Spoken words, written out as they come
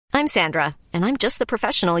I'm Sandra, and I'm just the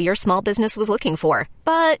professional your small business was looking for.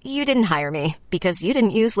 But you didn't hire me because you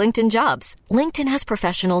didn't use LinkedIn Jobs. LinkedIn has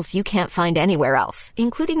professionals you can't find anywhere else,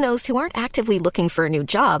 including those who aren't actively looking for a new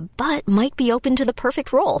job, but might be open to the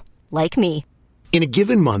perfect role, like me. In a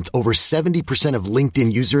given month, over 70% of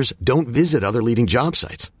LinkedIn users don't visit other leading job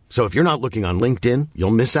sites. So if you're not looking on LinkedIn,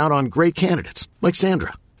 you'll miss out on great candidates like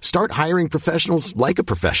Sandra. Start hiring professionals like a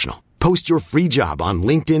professional. Post your free job on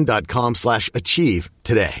linkedin.com/achieve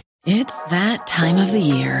today. It's that time of the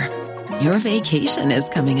year. Your vacation is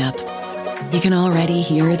coming up. You can already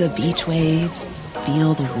hear the beach waves,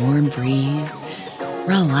 feel the warm breeze,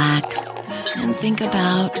 relax, and think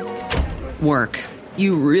about work.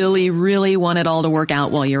 You really, really want it all to work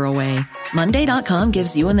out while you're away. Monday.com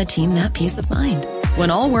gives you and the team that peace of mind.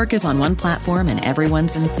 When all work is on one platform and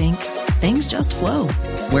everyone's in sync, things just flow.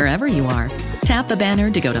 Wherever you are, tap the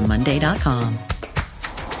banner to go to Monday.com.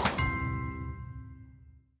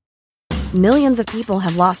 Millions of people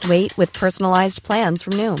have lost weight with personalized plans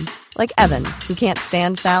from Noom. Like Evan, who can't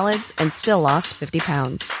stand salads and still lost 50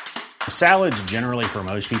 pounds. Salads generally for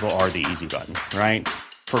most people are the easy button, right?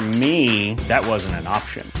 For me, that wasn't an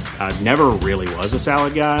option. I never really was a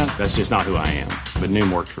salad guy. That's just not who I am. But Noom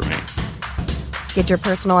worked for me. Get your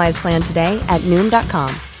personalized plan today at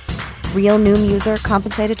Noom.com. Real Noom user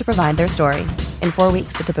compensated to provide their story. In 4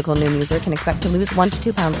 weeks, the typical Noom user can expect to lose 1 to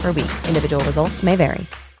 2 pounds per week. Individual results may vary.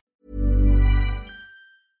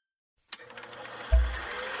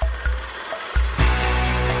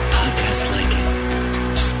 Podcast like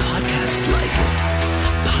it. Just podcast like it.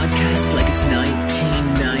 Podcast like it's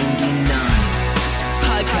 1999.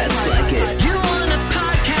 Podcast like it. You want a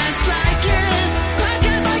podcast like it?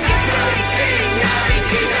 Podcast like it's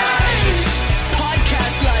 1999.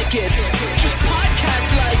 Podcast like it. Just podcast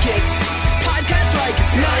like it. Podcast like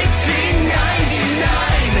it's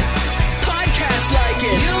 1999. Podcast like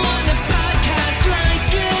it. You want a podcast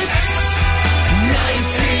like it?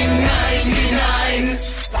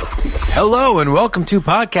 1999. Hello and welcome to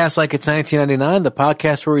Podcast Like It's 1999, the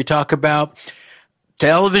podcast where we talk about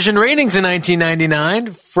television ratings in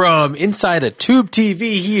 1999 from inside a tube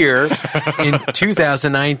TV here in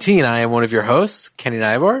 2019. I am one of your hosts, Kenny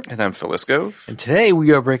Nybart. And I'm Phil Isco. And today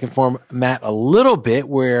we are breaking format a little bit.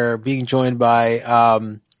 We're being joined by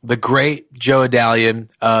the great Joe Adalian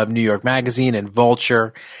of New York Magazine and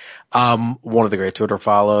Vulture, one of the great Twitter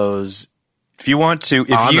follows. If you want to,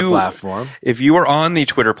 the platform. If you are on the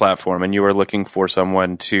Twitter platform and you are looking for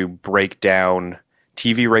someone to break down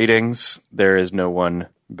TV ratings, there is no one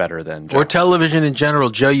better than Joe. Or television in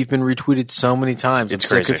general. Joe, you've been retweeted so many times. It's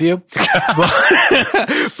I'm crazy. sick of you.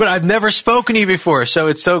 But I've never spoken to you before, so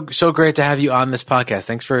it's so great to have you on this podcast.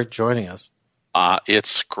 Thanks for joining us.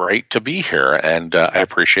 It's great to be here, and I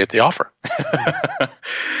appreciate the offer.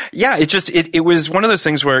 Yeah, it was one of those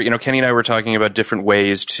things where, Kenny and I were talking about different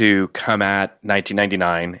ways to come at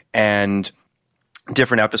 1999 and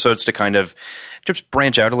different episodes to kind of just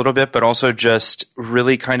branch out a little bit, but also just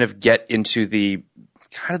really kind of get into the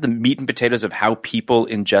meat and potatoes of how people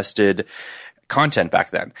ingested content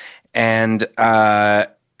back then. And, I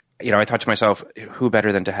thought to myself, who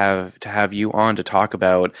better than to have you on to talk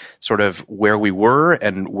about sort of where we were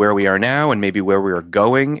and where we are now and maybe where we are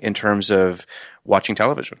going in terms of watching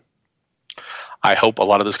television. I hope a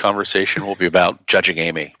lot of this conversation will be about Judging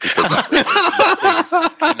Amy, because in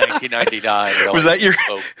 1999. Was that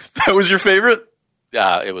that was your favorite?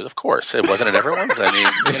 It was, of course. It wasn't at everyone's. I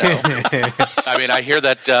hear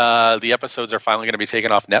that the episodes are finally going to be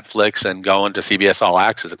taken off Netflix and going to CBS All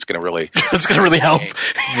Access. It's going to really help.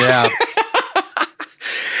 Yeah.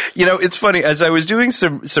 It's funny. As I was doing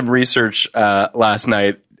some research last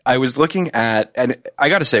night, I was looking at, and I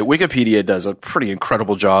got to say, Wikipedia does a pretty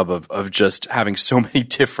incredible job of just having so many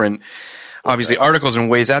different, obviously, articles and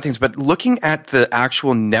ways at things. But looking at the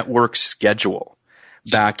actual network schedule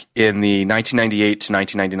back in the 1998 to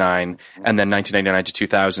 1999 and then 1999 to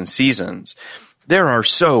 2000 seasons, there are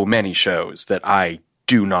so many shows that I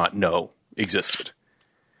do not know existed.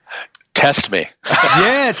 Test me.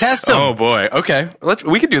 Yeah, test them. Oh boy. Okay.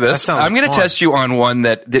 We can do this. I'm going to test you on one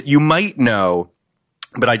that you might know,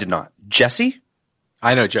 but I did not. Jesse?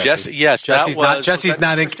 I know Jesse. Yes. Jesse's not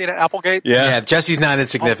Christina Applegate? Yeah. Jesse's not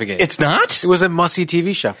insignificant. It's not? It was a must-see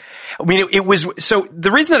TV show. I mean, it was, so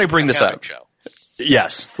the reason that I bring this up. Show.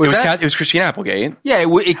 Yes. It was Christina Applegate. Yeah,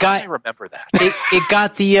 it got. I remember that.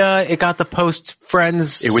 It got the post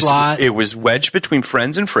Friends slot. It was wedged between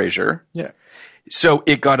Friends and Frasier. Yeah. So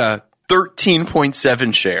it got a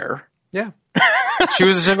 13.7 share. Yeah. She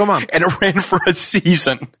was a single mom. And it ran for a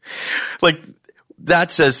season.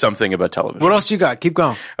 That says something about television. What else you got? Keep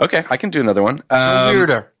going. Okay, I can do another one.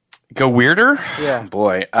 Weirder. Go weirder? Yeah.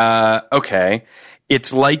 Boy. Okay.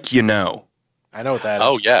 It's Like You Know. I know what that is.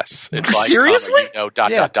 Oh, yes. It's like, Seriously?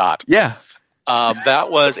 dot. Yeah. That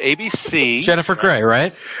was ABC. Jennifer Grey,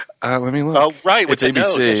 right? Let me look. Oh, right. With It's the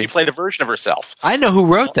nose. ABC. And she played a version of herself. I know who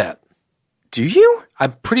wrote that. Do you?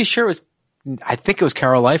 I'm pretty sure it was. I think it was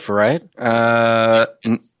Carol Leifer, right?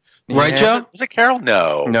 Right, Joe? Was it Carol?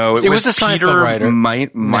 No. No, It was a Seinfeld Peter writer. No,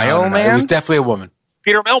 Meilman. it was definitely a woman.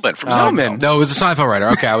 Peter Melman from Melman. Seinfeld. No, it was a Seinfeld writer.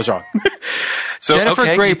 Okay, I was wrong. So, Jennifer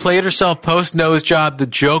okay. Grey played herself post nose job. The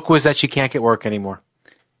joke was that she can't get work anymore.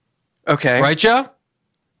 Okay. Right, Joe?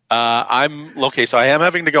 So I am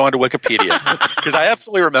having to go onto Wikipedia because I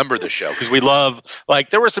absolutely remember this show because we love, like,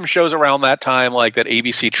 there were some shows around that time, like, that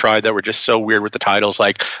ABC tried that were just so weird with the titles.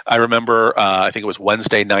 Like, I remember, I think it was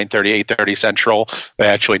Wednesday, 9:30, 8:30 Central. They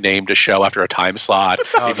actually named a show after a time slot.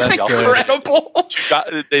 Oh, that's Incredible.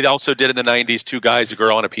 They also did in the 90s, Two Guys, a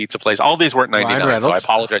Girl, and a Pizza Place. All these weren't 99, so I Reynolds.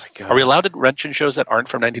 apologize. Are we allowed to mention shows that aren't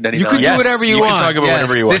from 1999? You can Yes, do whatever you you can want. talk about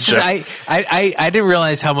whatever you want, This is, Joe. I didn't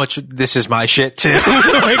realize how much this is my shit, too.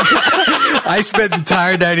 I spent the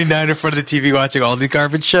entire 99 in front of the TV watching all the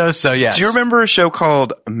garbage shows, so yes. Do you remember a show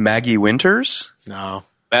called Maggie Winters? No.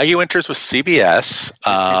 Maggie Winters was CBS.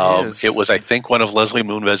 is. It was, I think, one of Leslie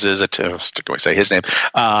Moonves's attempts. Can we say his name?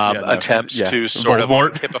 Attempts to sort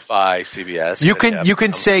Voldemort. of typify CBS. You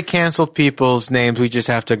can say canceled people's names. We just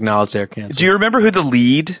have to acknowledge they're canceled. Do you remember who the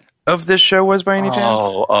lead of this show was by any chance?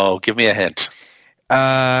 Oh, give me a hint.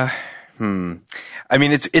 I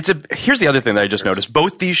mean, here's the other thing that I just noticed.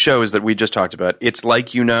 Both these shows that we just talked about, It's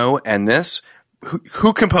Like You Know and this,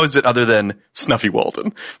 who composed it other than Snuffy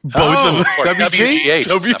Walden? Both of them. Or WG?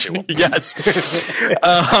 WGH. Yes.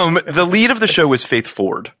 The lead of the show was Faith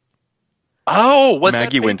Ford. Oh, was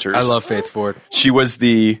Maggie that Winters. I love Faith Ford. She was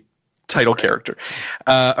the title character.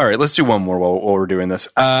 All right, let's do one more while we're doing this.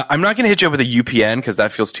 I'm not going to hit you up with a UPN because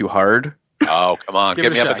that feels too hard. Oh, come on. Give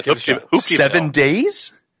Give it me a up shot, in give the it a hoop. 7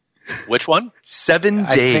 days? Which one? 7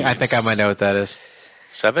 days. I think I might know what that is.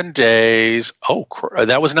 7 days. Oh,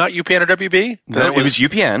 that was not UPN or WB? It was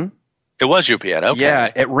UPN. It was UPN. Okay. Yeah,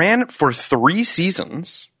 it ran for 3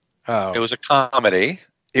 seasons. Oh. It was a comedy.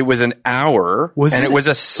 It was an hour, Was and it? it was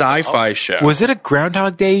a sci-fi show. Was it a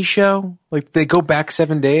Groundhog Day show? Like, they go back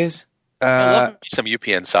 7 days? I love me some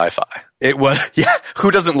UPN sci-fi. It was, yeah.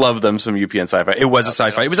 Who doesn't love them some UPN sci-fi? It was a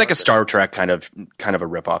sci-fi. It was like a Star Trek kind of a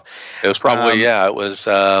ripoff. It was probably, it was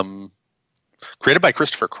created by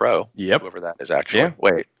Christopher Crowe. Yep. Whoever that is, actually. Yeah.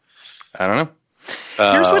 Wait. I don't know.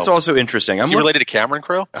 Here's what's also interesting. Is he related to Cameron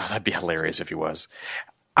Crowe? Oh, that'd be hilarious if he was.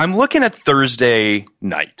 I'm looking at Thursday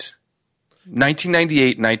night,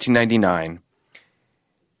 1998, 1999.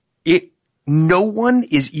 No one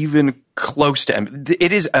is even close to.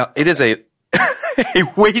 It is a a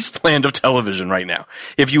wasteland of television right now.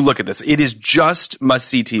 If you look at this, it is just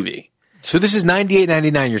must-see TV. So this is 98,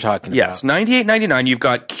 99 you're talking Yes, about. 98, 99. You've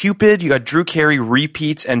got Cupid, you got Drew Carey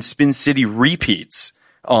repeats and Spin City repeats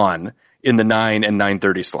on in the 9 and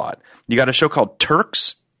 9:30 slot. You got a show called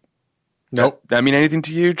Turks. Nope. That mean anything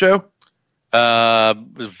to you, Joe?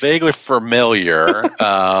 Vaguely familiar.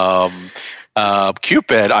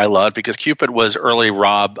 Cupid, I loved because Cupid was early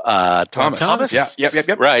Rob Thomas. Yeah.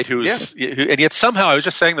 Yep. Right, and yet somehow I was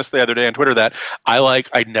just saying this the other day on Twitter that I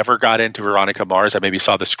never got into Veronica Mars. I maybe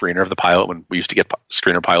saw the screener of the pilot when we used to get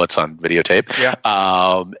screener pilots on videotape. Yeah.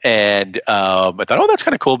 I thought, oh, that's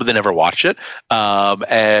kind of cool, but then never watched it.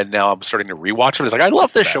 And now I'm starting to rewatch it. It's like, I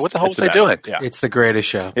love this show. What the hell was I doing? Yeah. It's the greatest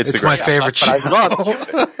show. It's my favorite show. But I love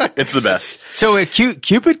Cupid. It's the best. So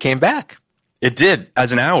Cupid came back. It did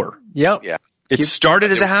as an hour. Yep. Yeah. It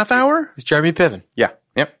started as a half hour? It's Jeremy Piven. Yeah.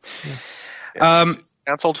 Yep.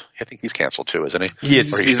 Canceled? I think he's canceled too, isn't he? He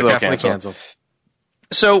is. Or He's a little Definitely canceled. canceled.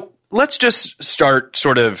 So let's just start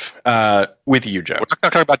sort of with you, Joe. We're not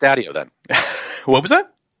going to talk about Daddy-O then. What was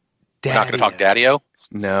that? We're not going to talk Daddy-O.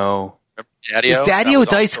 No. Daddy-O? Is Daddy-O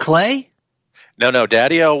Dice Clay? No.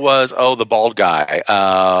 Daddy-O was the bald guy.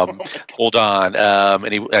 Hold on,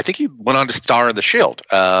 and I think he went on to star in The Shield.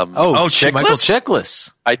 Michael Chiklis?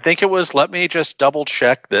 Chiklis. I think it was. Let me just double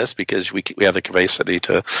check this because we have the capacity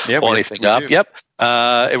to pull anything up. do. Yep,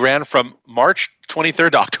 it ran from March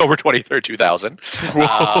 23rd to October 23rd, 2000.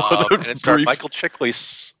 And it starred grief. Michael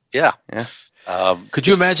Chiklis. Yeah. Could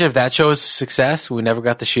you imagine if that show was a success? We never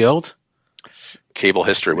got the Shield. Cable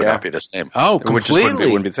history would Yeah. not be the same. Oh, It just completely.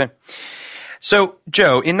 wouldn't be the same. So,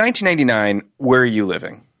 Joe, in 1999, where are you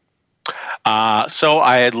living? So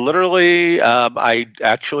I had literally,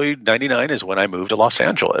 99 is when I moved to Los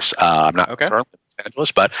Angeles. I'm not currently in Los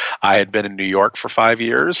Angeles, but I had been in New York for 5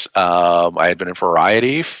 years. I had been in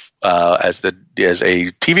Variety as a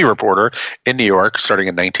TV reporter in New York starting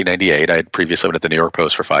in 1998. I had previously been at the New York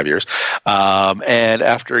Post for 5 years. And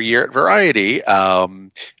after a year at Variety,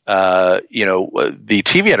 the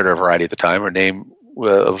TV editor of Variety at the time, her name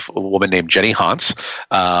of a woman named Jenny Hans,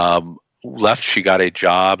 left. She got a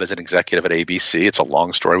job as an executive at ABC. It's a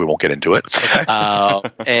long story. We won't get into it.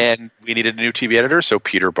 And we needed a new TV editor. So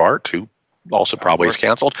Peter Bart, who also probably is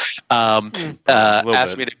canceled,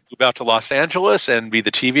 asked me to move out to Los Angeles and be the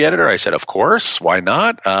TV editor. I said, of course, why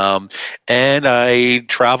not? And I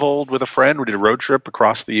traveled with a friend. We did a road trip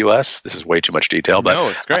across the U.S. This is way too much detail,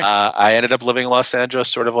 but it's great. I ended up living in Los Angeles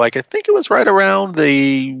sort of like, I think it was right around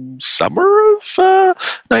the summer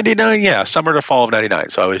of 99. Yeah, summer to fall of 99.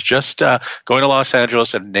 So I was just going to Los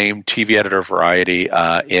Angeles and named TV editor of Variety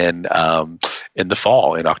in the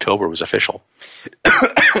fall. In October was official.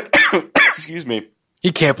 Excuse me.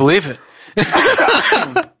 He can't believe it.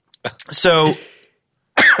 So,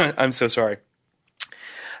 I'm so sorry.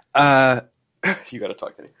 You got to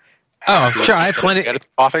talk, Kenny. Oh, sure. I have plenty.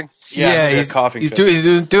 Coughing? Yeah, he's coughing. He's doing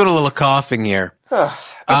a little coughing here.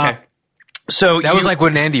 Okay. So that was like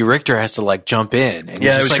when Andy Richter has to like jump in. And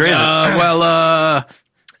yeah, it was like, crazy.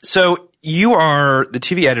 So you are the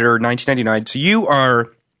TV editor, 1999. So you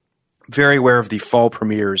are very aware of the fall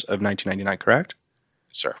premieres of 1999, correct?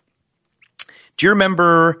 Sir. Do you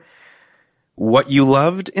remember what you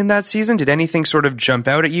loved in that season? Did anything sort of jump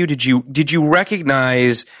out at you? Did you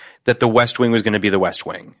recognize that the West Wing was going to be the West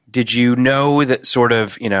Wing? Did you know that sort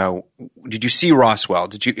of, did you see Roswell?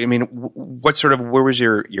 Where was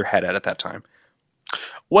your head at that time?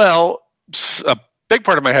 Well, a big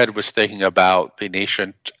part of my head was thinking about the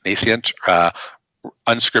nascent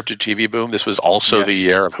unscripted TV boom. This was also the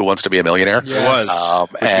year of Who Wants to Be a Millionaire. Yes. It was.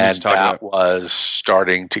 And that was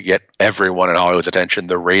starting to get everyone in Hollywood's attention.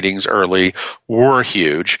 The ratings early were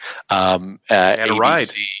huge. They had a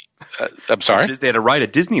ride. I'm sorry? They had a ride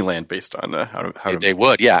at Disneyland based on how they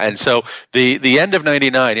would, yeah. And so the end of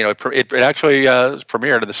 99, it actually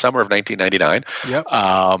premiered in the summer of 1999. Yep.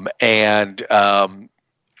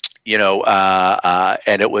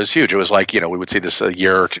 And it was huge. It was like, we would see this a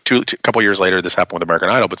year or two, a couple years later, this happened with American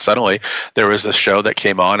Idol, but suddenly there was this show that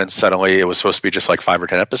came on and suddenly it was supposed to be just like 5 or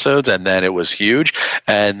 10 episodes. And then it was huge.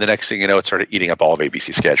 And the next thing you know, it started eating up all of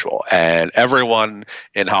ABC's schedule. And everyone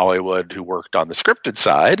in Hollywood who worked on the scripted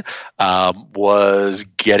side, was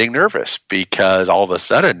getting nervous because all of a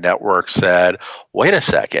sudden networks said, wait a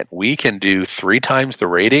second, we can do 3 times the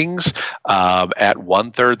ratings, at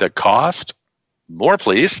 1/3 the cost. More,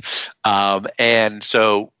 please. And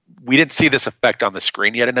so we didn't see this effect on the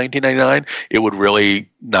screen yet in 1999. It would really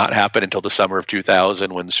not happen until the summer of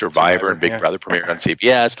 2000 when Survivor and Big Brother premiered on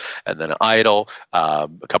CBS, and then Idol. A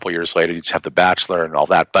couple years later, you'd have The Bachelor and all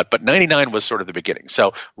that. But 99 was sort of the beginning.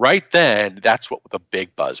 So right then, that's what the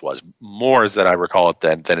big buzz was, more as that I recall it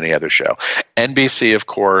than any other show. NBC, of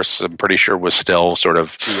course, I'm pretty sure was still sort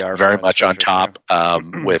of very much on top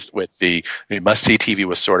with the must-see TV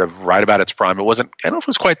was sort of right about its prime. It wasn't, I don't know if it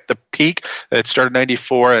was quite the peak. It started in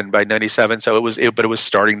 94 and by 97, so it was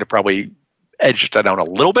starting to probably edge down a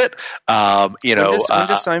little bit. When does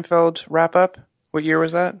Seinfeld wrap up? What year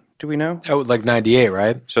was that? Do we know? That was like 98,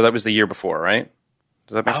 right? So that was the year before, right?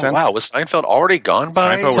 Does that make sense? Wow, was Seinfeld already gone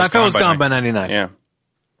by? Seinfeld was gone by 99. Yeah.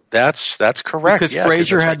 That's correct. Because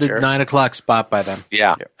Frasier had the 9 o'clock spot by then.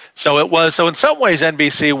 Yeah. So it was. So in some ways,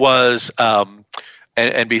 NBC was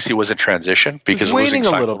in transition because it was waiting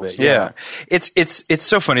a little bit. Yeah. It's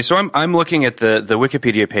so funny. So I'm looking at the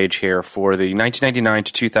Wikipedia page here for the 1999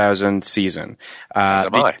 to 2000 season.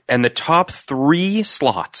 And the top 3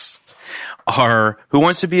 slots are Who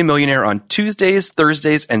Wants to Be a Millionaire on Tuesdays,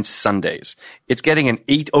 Thursdays, and Sundays. It's getting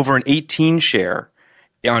over an 18 share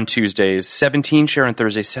on Tuesdays, 17 share on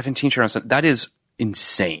Thursdays, 17 share on Sundays. That is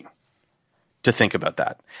insane to think about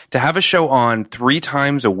that. To have a show on 3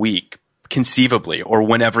 times a week, conceivably, or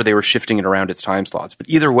whenever they were shifting it around its time slots. But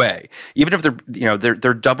either way, even if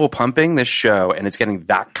they're double pumping this show and it's getting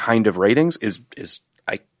that kind of ratings is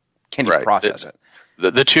I can't even process it.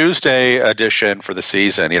 The Tuesday edition for the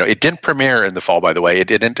season, it didn't premiere in the fall, by the way. It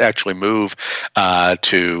didn't actually move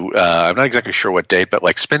to, I'm not exactly sure what date, but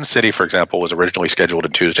like Spin City, for example, was originally scheduled on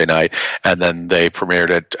Tuesday night, and then they premiered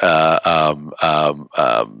it,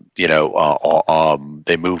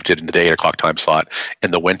 they moved it into the 8 o'clock time slot in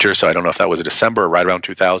the winter. So I don't know if that was in December or right around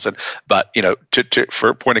 2000. But, for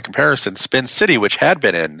a point of comparison, Spin City, which had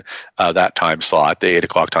been in that time slot, the 8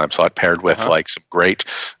 o'clock time slot, paired with like some great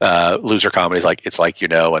loser comedies, like It's Like Like You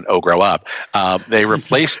Know and Oh Grow Up. They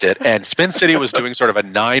replaced it, and Spin City was doing sort of a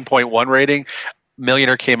 9.1 rating.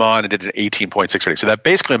 Millionaire came on and did an 18.6 rating. So that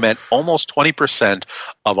basically meant almost 20%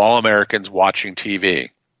 of all Americans watching TV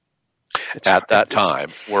at that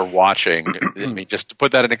time were watching. I mean, just to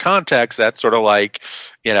put that into context, that's sort of like,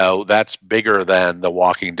 that's bigger than The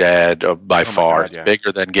Walking Dead by far. It's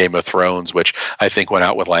bigger than Game of Thrones, which I think went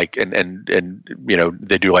out with and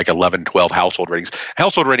they do like 11, 12 household ratings.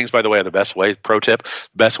 Household ratings, by the way, are the best way. Pro tip: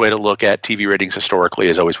 best way to look at TV ratings historically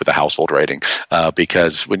is always with a household rating,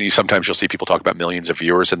 because sometimes you'll see people talk about millions of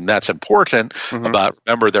viewers, and that's important. But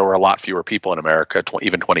remember, there were a lot fewer people in America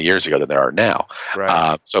even 20 years ago than there are now.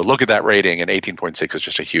 Right. So look at that rating, and 18.6 is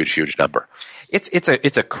just a huge, huge number.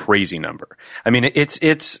 It's a crazy number. I mean, it's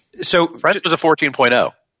so Friends was a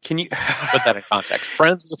 14.0. Can you put that in context?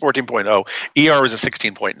 Friends was a 14.0. ER was a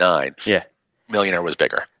 16.9. Yeah. Millionaire was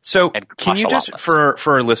bigger. So can you just, for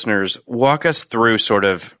our listeners, walk us through sort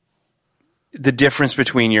of the difference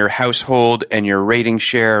between your household and your rating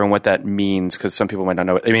share and what that means? Because some people might not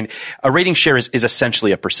know it. I mean, a rating share is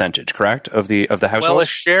essentially a percentage, correct, of the household? Well, a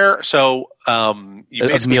share. So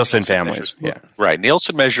of Nielsen families, yeah, right.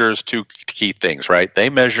 Nielsen measures two key things, right? They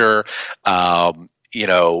measure, how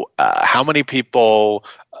many people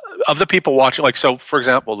of the people watching. Like, so for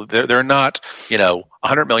example, they're not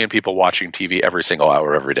 100 million people watching TV every single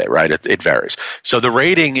hour every day, right? It varies. So the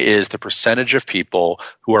rating is the percentage of people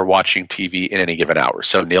who are watching TV in any given hour.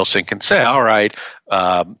 So Nielsen can say, all right,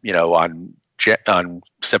 on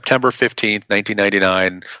September 15th,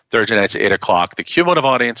 1999, Thursday nights at 8 o'clock, the cumulative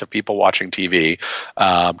audience of people watching TV,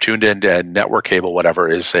 tuned into network cable, whatever,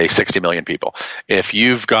 is say 60 million people. If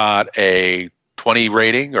you've got a 20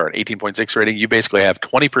 rating or an 18.6 rating, you basically have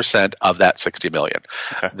 20% of that 60 million.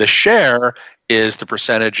 Okay. The share is the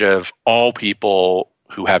percentage of all people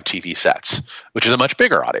who have TV sets, which is a much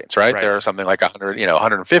bigger audience, right? There are something like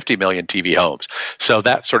 150 million TV homes. So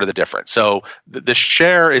that's sort of the difference. So the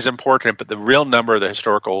share is important, but the real number, the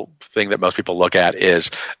historical thing that most people look at is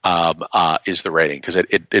the rating, because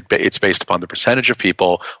it's based upon the percentage of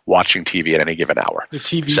people watching TV at any given hour. The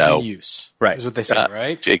TV's in use, right? Is what they say,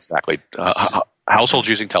 right? Exactly. Households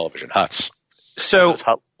using television, HUTs. So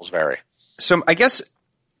HUT levels vary. So I guess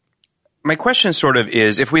my question sort of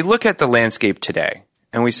is, if we look at the landscape today,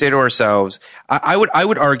 and we say to ourselves, I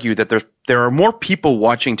would argue that there are more people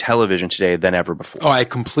watching television today than ever before. Oh, I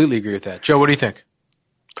completely agree with that. Joe, what do you think?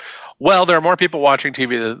 Well, there are more people watching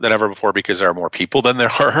TV than ever before because there are more people than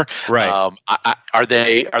there are. Right. Are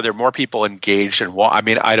there more people engaged in? I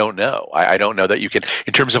mean, I don't know. I don't know that you can,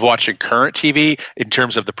 in terms of watching current TV, in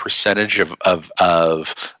terms of the percentage of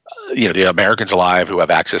the Americans alive who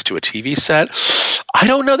have access to a TV set. I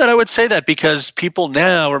don't know that I would say that, because people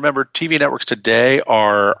now, remember, TV networks today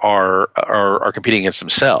are competing against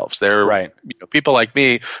themselves. They're right. People like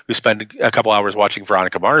me who spend a couple hours watching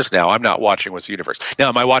Veronica Mars now. I'm not watching What's the Universe. Now,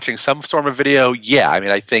 am I watching some form of video? Yeah. I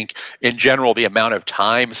mean, I think in general the amount of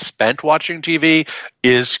time spent watching TV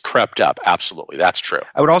is crept up. Absolutely. That's true.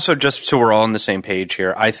 I would also, just so we're all on the same page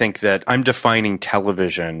here, I think that I'm defining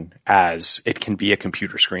television as it can be a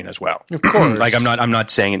computer screen as well. Of course. Like, I'm not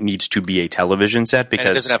saying it needs to be a television set, because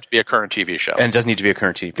and it doesn't have to be a current TV show. And it doesn't need to be a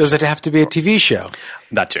current TV show. Does it have to be a TV show?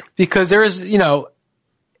 That too. Because there is, well,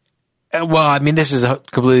 I mean, this is a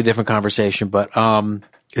completely different conversation, but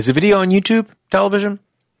is a video on YouTube television?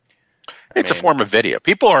 It's a form of video.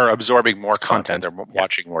 People are absorbing more content. They're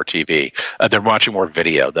watching more TV. They're watching more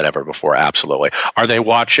video than ever before. Absolutely. Are they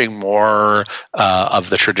watching more of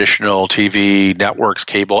the traditional TV networks,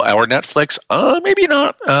 cable, or Netflix? Maybe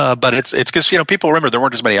not. But it's because people remember there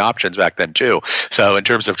weren't as many options back then too. So in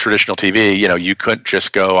terms of traditional TV, you couldn't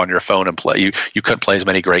just go on your phone and play. You couldn't play as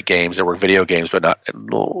many great games. There were video games, but not.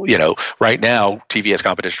 Right now TV has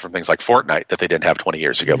competition from things like Fortnite that they didn't have 20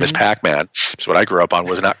 years ago. Miss Pac-Man, which is what I grew up on,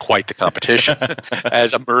 was not quite the competition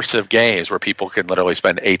as immersive games where people can literally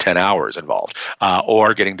spend 8-10 hours involved,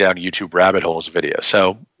 or getting down YouTube rabbit holes of videos.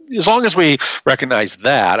 So as long as we recognize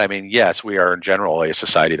that, I mean, yes, we are in general a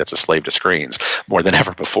society that's a slave to screens more than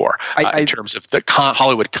ever before. In terms of the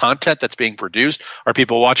Hollywood content that's being produced, are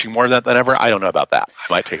people watching more of that than ever? I don't know about that.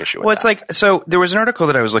 I might take issue with that. Well, it's like, so there was an article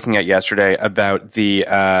that I was looking at yesterday about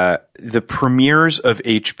the premieres of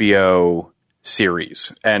HBO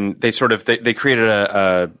series, and they created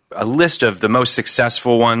a list of the most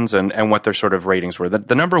successful ones and what their sort of ratings were.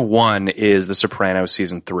 The number one is The Sopranos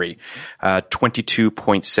season 3.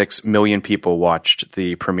 22.6 million people watched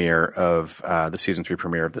the premiere of the season 3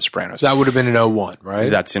 premiere of The Sopranos. That would have been in 2001,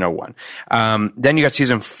 right? That's in 2001. Then you got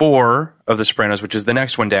season 4 of The Sopranos, which is the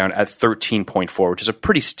next one down, at 13.4, which is a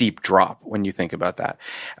pretty steep drop when you think about that.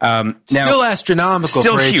 Still astronomical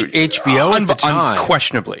for huge. HBO at the time.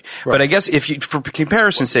 Unquestionably. Right. But I guess if you, for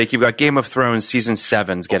comparison's sake, you've got Game of Thrones season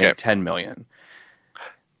 7's getting 10 million.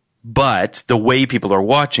 But the way people are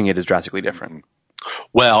watching it is drastically different.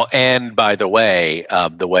 Well, and by the way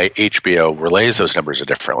HBO relays those numbers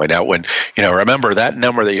differently. Now, when remember that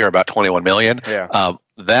number that you hear about 21 million. Yeah.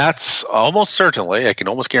 That's almost certainly, I can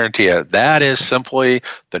almost guarantee you, that is simply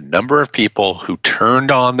the number of people who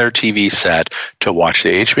turned on their TV set to watch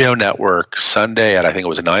the HBO network Sunday at, I think it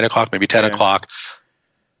was 9 o'clock, maybe 10 o'clock.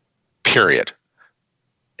 Period.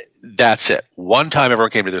 That's it. One time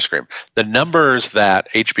everyone came to their screen. The numbers that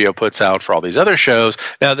HBO puts out for all these other shows,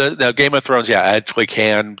 now the Game of Thrones, actually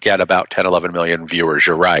can get about 10, 11 million viewers.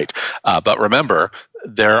 You're right. But remember,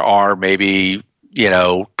 there are maybe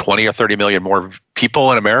 20 or 30 million more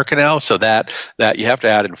people in America now, so that you have to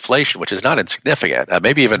add inflation, which is not insignificant.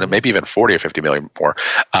 Maybe even 40 or 50 million more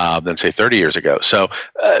than say 30 years ago. So,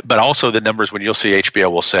 but also the numbers when you'll see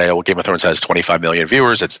HBO will say, "Oh, Game of Thrones has 25 million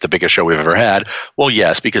viewers. It's the biggest show we've ever had." Well,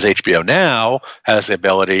 yes, because HBO now has the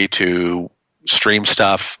ability to stream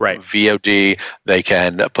stuff, VOD. They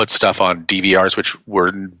can put stuff on DVRs, which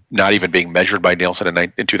were not even being measured by Nielsen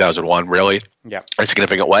in 2001, really, in a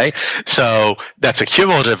significant way. So that's a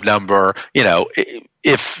cumulative number.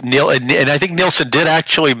 If and I think Nielsen did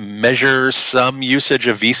actually measure some usage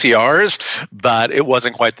of VCRs, but it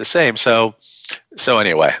wasn't quite the same. So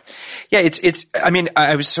anyway. Yeah, it's. I mean,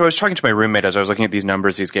 I was talking to my roommate as I was looking at these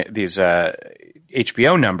numbers, these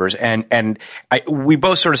HBO numbers, and we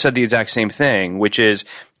both sort of said the exact same thing, which is,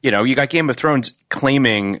 you got Game of Thrones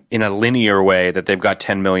claiming in a linear way that they've got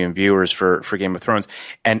 10 million viewers for Game of Thrones,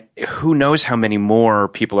 and who knows how many more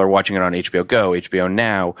people are watching it on HBO Go, HBO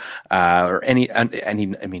Now, or any. I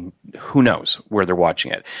mean, who knows where they're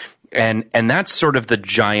watching it. And that's sort of the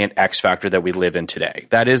giant X factor that we live in today.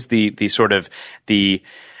 That is the sort of the.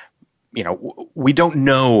 We don't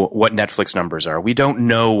know what Netflix numbers are. We don't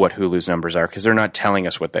know what Hulu's numbers are because they're not telling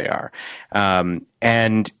us what they are.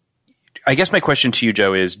 And I guess my question to you,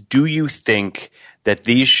 Joe, is do you think that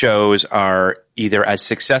these shows are either as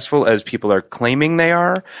successful as people are claiming they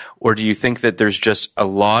are, or do you think that there's just a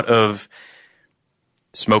lot of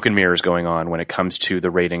smoke and mirrors going on when it comes to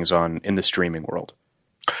the ratings in the streaming world?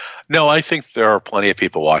 No, I think there are plenty of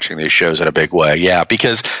people watching these shows in a big way. Yeah,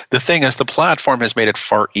 because the thing is, the platform has made it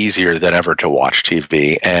far easier than ever to watch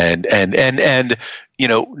TV. And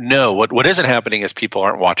what isn't happening is people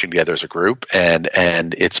aren't watching together as a group, and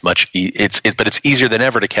it's but it's easier than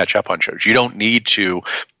ever to catch up on shows. You don't need to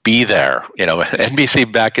be there.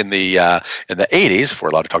 NBC back in the 80s, if we're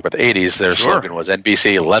allowed to talk about the 80s, their slogan was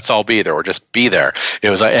NBC, let's all be there, or just be there. It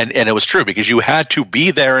was, and it was true because you had to be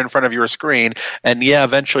there in front of your screen. And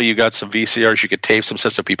eventually you got some VCRs, you could tape some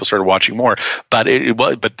stuff so people started watching more. But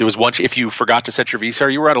but there was one, if you forgot to set your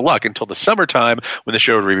VCR, you were out of luck until the summertime when the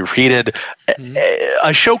show would be repeated.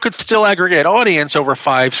 A show could still aggregate audience over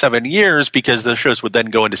 5-7 years because the shows would then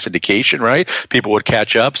go into syndication, right? People would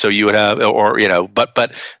catch up. So you would have,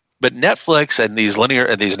 but Netflix and these linear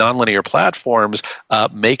and these nonlinear platforms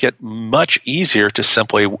make it much easier to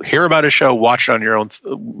simply hear about a show, watch it on your own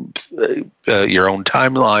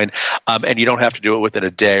timeline, and you don't have to do it within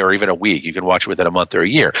a day or even a week. You can watch it within a month or a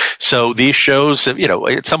year. So these shows,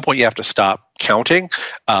 at some point you have to stop counting.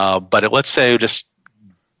 But let's say just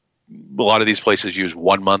a lot of these places use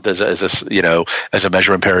 1 month as a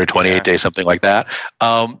measurement period, 28 days, something like that.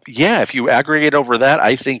 If you aggregate over that,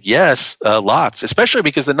 I think yes, lots, especially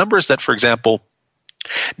because the numbers that, for example,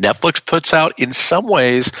 Netflix puts out in some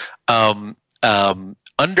ways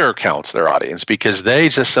undercounts their audience because they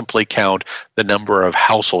just simply count the number of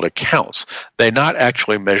household accounts. They're not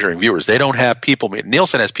actually measuring viewers. They don't have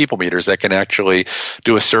Nielsen has people meters that can actually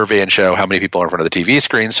do a survey and show how many people are in front of the TV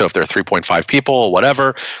screen. So if there are 3.5 people or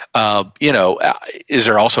whatever, is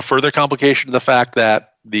there also further complication to the fact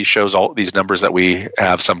that these shows, all these numbers that we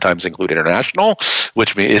have sometimes include international,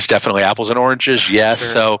 which is definitely apples and oranges. Yes.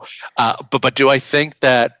 Sure. So, but do I think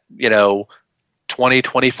that,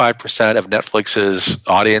 20-25% of Netflix's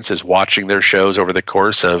audience is watching their shows over the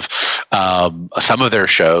course of some of their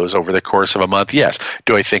shows over the course of a month? Yes.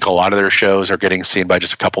 Do I think a lot of their shows are getting seen by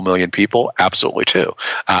just a couple million people? Absolutely too.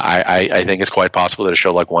 I think it's quite possible that a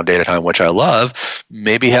show like One Day at a Time, which I love,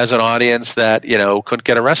 maybe has an audience that couldn't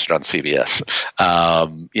get arrested on CBS.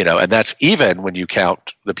 And that's even when you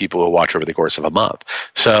count the people who watch over the course of a month.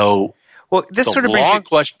 So. Well, this It's a sort of brings long me,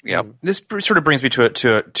 question. Yeah. This sort of brings me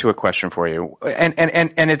to a question for you,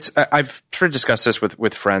 and it's I've sort of discussed this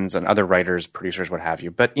with friends and other writers, producers, what have you.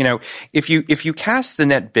 But if you cast the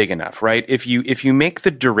net big enough, right? If you make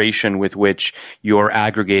the duration with which you're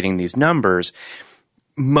aggregating these numbers,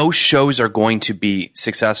 most shows are going to be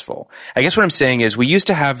successful. I guess what I'm saying is we used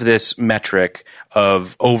to have this metric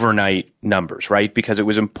of overnight numbers, right? Because it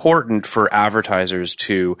was important for advertisers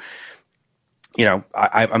to,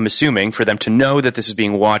 I'm assuming for them to know that this is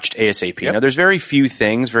being watched ASAP. Yep. Now, there's very few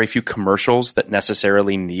commercials that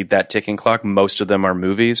necessarily need that ticking clock. Most of them are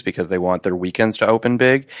movies because they want their weekends to open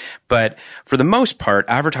big. But for the most part,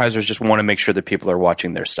 advertisers just want to make sure that people are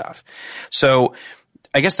watching their stuff. So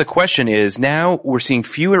I guess the question is, now we're seeing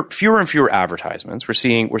fewer and fewer advertisements. We're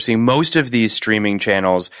seeing most of these streaming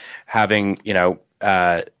channels having, no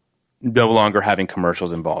longer having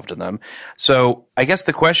commercials involved in them. So I guess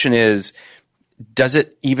the question is, does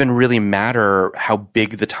it even really matter how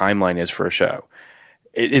big the timeline is for a show?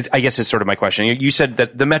 I guess is sort of my question. You said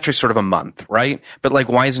that the metric's sort of a month, right? But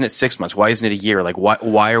why isn't it 6 months? Why isn't it a year?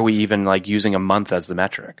 Why are we even using a month as the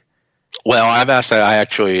metric? Well, I've asked that. I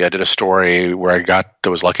did a story where I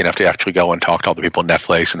was lucky enough to actually go and talk to all the people at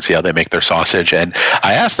Netflix and see how they make their sausage. And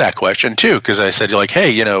I asked that question too, because I said,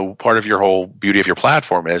 hey, part of your whole beauty of your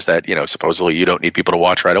platform is that, supposedly you don't need people to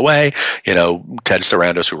watch right away. Ted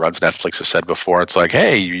Sarandos, who runs Netflix, has said before, it's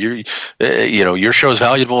hey, your show's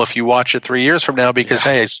valuable if you watch it 3 years from now because,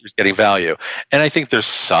 hey, it's getting value. And I think there's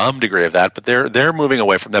some degree of that, but they're moving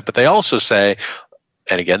away from that. But they also say,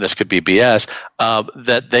 and again, this could be BS,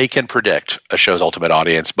 that they can predict a show's ultimate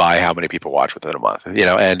audience by how many people watch within a month.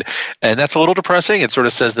 And that's a little depressing. It sort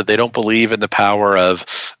of says that they don't believe in the power of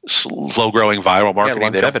slow-growing viral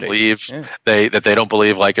marketing. They don't believe that they don't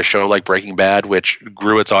believe a show like Breaking Bad, which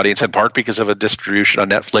grew its audience in part because of a distribution on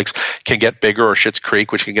Netflix, can get bigger, or Schitt's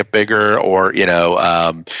Creek, which can get bigger, or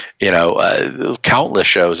countless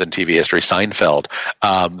shows in TV history, Seinfeld,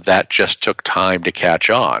 that just took time to catch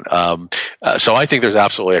on. So I think there's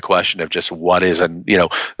absolutely a question of just what is, an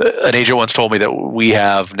agent once told me that we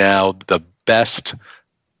have now the best,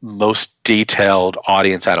 most detailed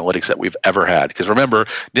audience analytics that we've ever had. Because remember,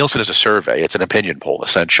 Nielsen is a survey. It's an opinion poll,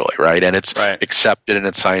 essentially, right? And it's accepted and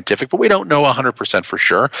it's scientific, but we don't know 100% for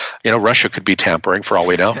sure. Russia could be tampering for all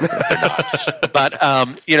we know. They're not.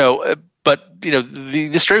 But,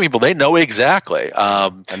 the streaming people, they know exactly.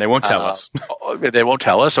 And they won't tell us. They won't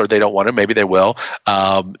tell us, or they don't want to. Maybe they will.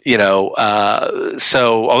 So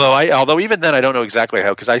although even then I don't know exactly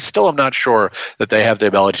how, because I still am not sure that they have the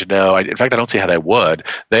ability to know. In fact, I don't see how they would.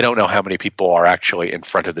 They don't know how many people are actually in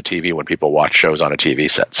front of the TV when people watch shows on a TV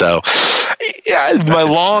set. So my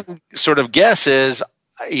long sort of guess is,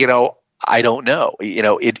 I don't know.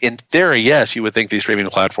 In theory, yes, you would think these streaming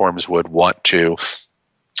platforms would want to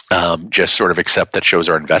just sort of accept that shows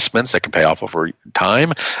are investments that can pay off over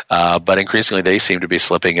time. But increasingly, they seem to be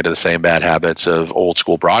slipping into the same bad habits of old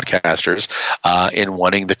school broadcasters in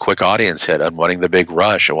wanting the quick audience hit, and wanting the big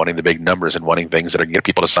rush, and wanting the big numbers, and wanting things that are going to get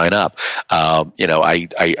people to sign up.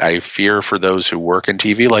 I fear for those who work in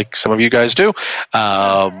TV, like some of you guys do,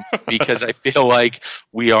 because I feel like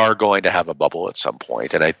we are going to have a bubble at some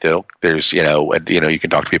point. And I feel there's, you can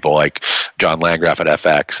talk to people like John Landgraf at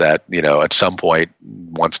FX that, at some point,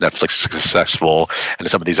 once Netflix is successful and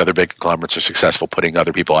some of these other big conglomerates are successful putting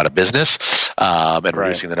other people out of business and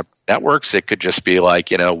reducing the networks, it could just be like,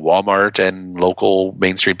 Walmart and local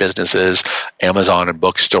Main Street businesses, Amazon and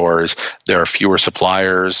bookstores. There are fewer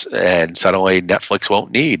suppliers, and suddenly Netflix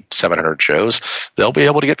won't need 700 shows. They'll be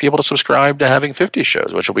able to get people to subscribe to having 50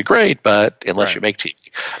 shows, which will be great, but unless you make TV.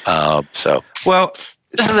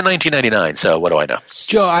 This is in 1999, so what do I know?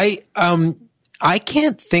 Joe, I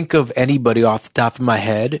can't think of anybody off the top of my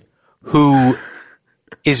head who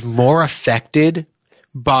is more affected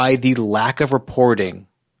by the lack of reporting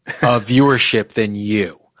of viewership than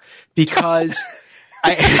you. Because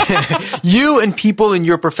you and people in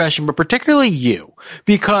your profession, but particularly you,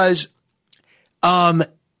 because I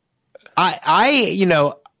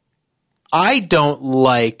don't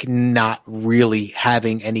like not really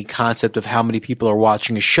having any concept of how many people are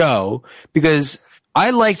watching a show, because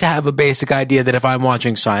I like to have a basic idea that if I'm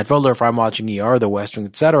watching Seinfeld, or if I'm watching ER, The West Wing,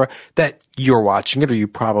 etc., that you're watching it, or you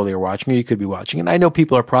probably are watching it, or you could be watching it. And I know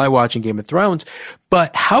people are probably watching Game of Thrones,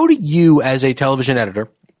 but how do you, as a television editor,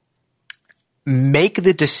 make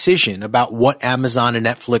the decision about what Amazon and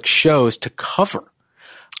Netflix shows to cover?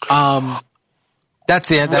 That's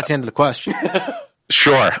the end of the question.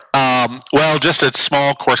 Sure. Well, just a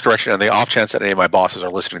small course correction on the off chance that any of my bosses are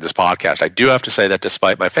listening to this podcast. I do have to say that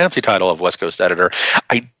despite my fancy title of West Coast editor,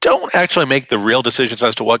 I don't actually make the real decisions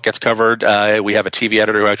as to what gets covered. We have a TV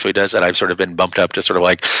editor who actually does that. I've sort of been bumped up to sort of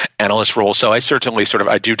like analyst role. So I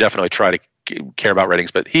do definitely try to care about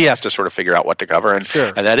ratings, but he has to sort of figure out what to cover, and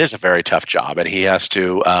that is a very tough job. And he has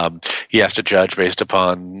to judge based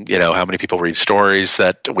upon how many people read stories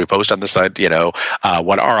that we post on the site,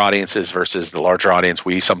 what our audience is versus the larger audience.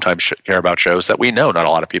 We sometimes care about shows that we know not a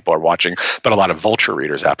lot of people are watching, but a lot of Vulture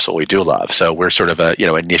readers absolutely do love. So we're sort of a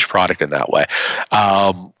niche product in that way.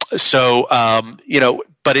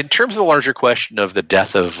 But in terms of the larger question of the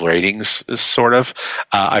death of ratings,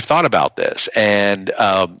 I've thought about this, and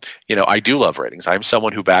I do love ratings. I'm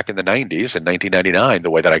someone who back in the 90s, in 1999,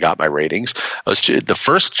 the way that I got my ratings was the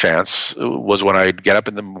first chance was when I'd get up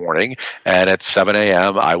in the morning, and at 7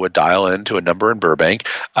 a.m. I would dial into a number in Burbank.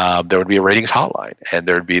 There would be a ratings hotline, and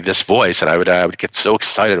there would be this voice, and I would get so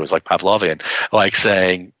excited. It was like Pavlovian, like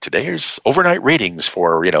saying, "Today's overnight ratings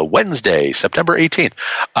for Wednesday, September 18th,"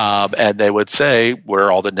 and they would say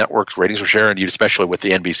where all the network ratings were sharing, especially with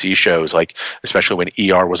the NBC shows, like especially when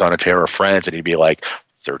ER was on a tear, or Friends, and he'd be like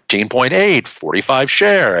 13.8, 45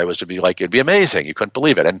 share. It'd be amazing. You couldn't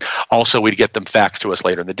believe it. And also we'd get them faxed to us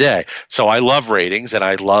later in the day. So I love ratings, and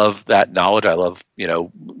I love that knowledge. I love,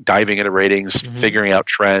 diving into ratings, figuring out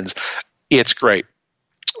trends. It's great.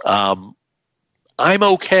 I'm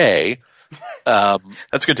okay.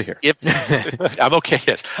 That's good to hear. I'm okay.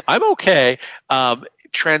 Yes, I'm okay.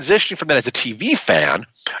 Transitioning from that as a TV fan,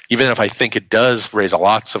 even if I think it does raise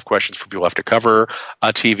lots of questions for people who have to cover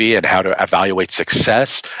TV and how to evaluate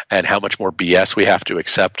success and how much more BS we have to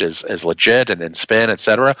accept as legit and in spin, et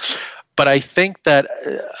cetera. But I think that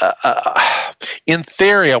in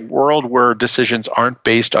theory, a world where decisions aren't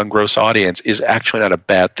based on gross audience is actually not a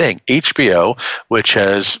bad thing. HBO, which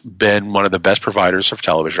has been one of the best providers of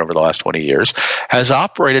television over the last 20 years, has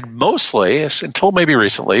operated mostly, until maybe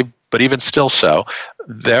recently, but even still so,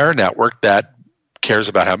 they're a network that cares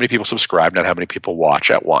about how many people subscribe, not how many people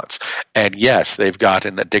watch at once. And yes, they've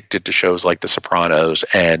gotten addicted to shows like The Sopranos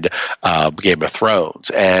and Game of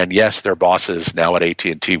Thrones. And yes, their bosses now at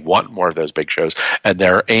AT&T want more of those big shows, and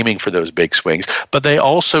they're aiming for those big swings. But they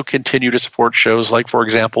also continue to support shows like, for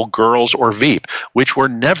example, Girls or Veep, which were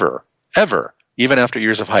never, ever, even after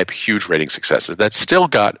years of hype, huge rating successes that still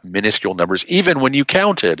got minuscule numbers, even when you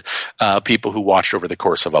counted people who watched over the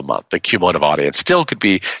course of a month. The cumulative audience still could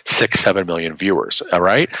be 6-7 million viewers, all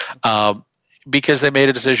right? Because they made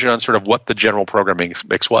a decision on sort of what the general programming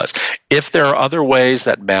mix was. If there are other ways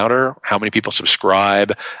that matter, how many people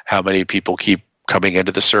subscribe, how many people keep coming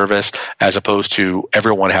into the service, as opposed to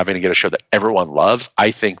everyone having to get a show that everyone loves,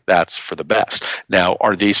 I think that's for the best. Now,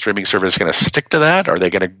 are these streaming services going to stick to that? Are they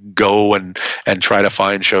going to go and try to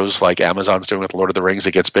find shows like Amazon's doing with Lord of the Rings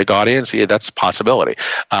that gets big audience? Yeah, that's a possibility.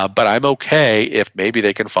 But I'm okay if maybe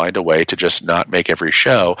they can find a way to just not make every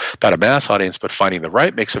show about a mass audience, but finding the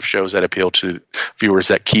right mix of shows that appeal to viewers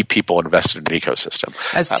that keep people invested in an ecosystem.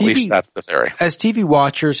 At least that's the theory. As TV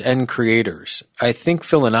watchers and creators, I think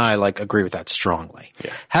Phil and I agree with that strongly.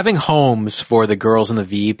 Yeah. Having homes for the Girls and the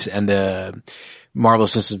Veeps and the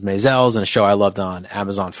Marvelous Mrs. Maisels and a show I loved on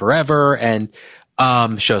Amazon Forever and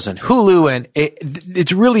shows on Hulu, and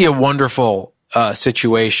it's really a wonderful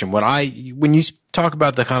situation. When you talk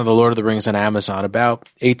about the kind of the Lord of the Rings on Amazon, about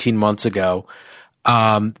 18 months ago,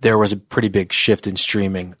 there was a pretty big shift in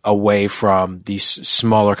streaming away from these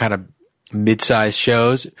smaller kind of mid-sized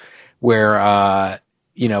shows where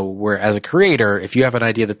where as a creator, if you have an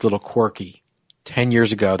idea that's a little quirky, 10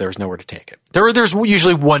 years ago, there was nowhere to take it. There's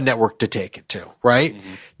usually one network to take it to, right?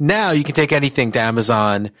 Mm-hmm. Now you can take anything to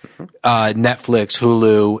Amazon, Netflix,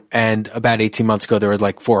 Hulu, and about 18 months ago, there were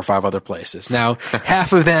like 4 or 5 other places. Now,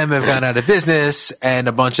 half of them have gone out of business, and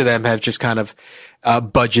a bunch of them have just kind of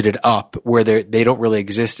budgeted up where they don't really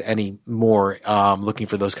exist anymore, looking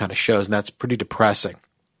for those kind of shows, and that's pretty depressing.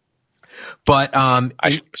 But I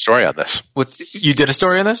should do a story on this. You did a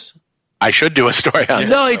story on this? I should do a story on it.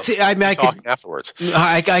 No, I can afterwards.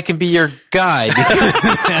 I can be your guy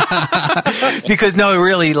because no,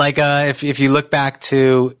 really, if you look back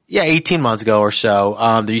to 18 months ago or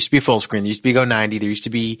so, there used to be full screen, there used to be Go 90, there used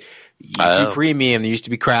to be YouTube Premium, there used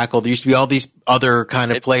to be Crackle, there used to be all these other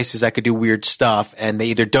kind of places that could do weird stuff, and they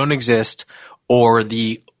either don't exist or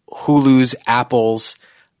the Hulu's, Apple's,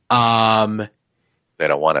 they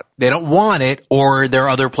don't want it. They don't want it, or there are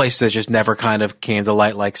other places that just never kind of came to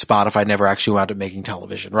light, like Spotify never actually wound up making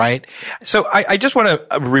television, right? So I just want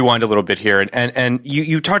to rewind a little bit here. And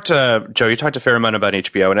you talked to, Joe, you talked a fair amount about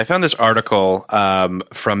HBO, and I found this article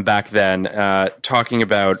from back then talking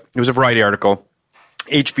about, it was a Variety article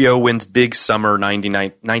HBO wins big summer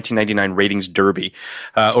 1999 ratings derby.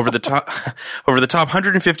 Over the top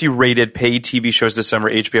 150 rated paid TV shows this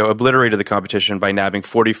summer, HBO obliterated the competition by nabbing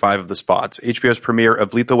 45 of the spots. HBO's premiere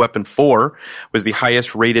of Lethal Weapon 4 was the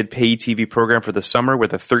highest rated paid TV program for the summer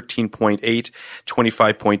with a 13.8,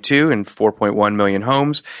 25.2, and 4.1 million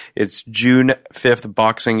homes. Its June 5th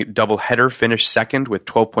boxing doubleheader finished second with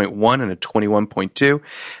 12.1 and a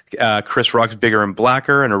 21.2. Chris Rock's Bigger and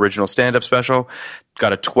Blacker, an original stand-up special,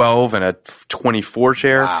 got a 12 and a 24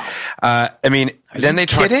 share. Wow. I mean, then they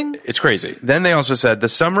kidding? It's crazy. Then they also said the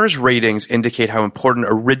summer's ratings indicate how important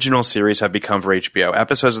original series have become for HBO.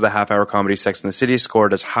 Episodes of the half-hour comedy Sex and the City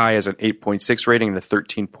scored as high as an 8.6 rating and a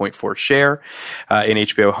 13.4 share in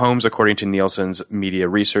HBO homes, according to Nielsen's media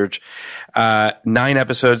research. 9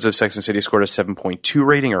 episodes of Sex and the City scored a 7.2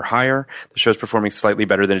 rating or higher. The show's performing slightly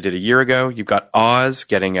better than it did a year ago. You've got Oz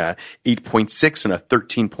getting a 8.6 and a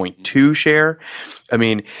 13.2 share. I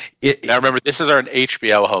mean, now remember, this is our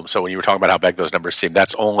HBO home. So when you were talking about how big those numbers seem,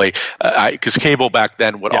 that's only because cable back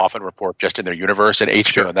then would often report just in their universe, and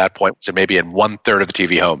HBO at that point was maybe in 1/3 of the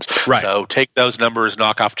TV homes. Right. So take those numbers,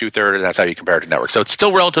 knock off 2/3, and that's how you compare it to network. So it's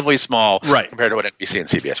still relatively small, right, compared to what NBC and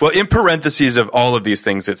CBS. Well, in parentheses of all of these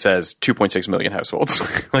things, it says 2.6 million households.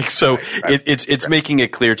 It's making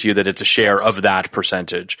it clear to you that it's a share of that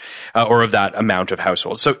percentage or of that amount of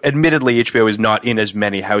households. So admittedly, HBO is not in as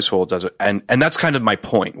many households and that's kind of my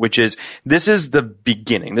point, which is this is the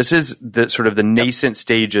beginning. This is the sort of the nascent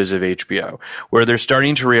stages of HBO where they're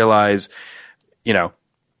starting to realize, you know,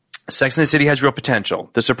 Sex and the City has real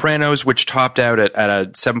potential. The Sopranos, which topped out at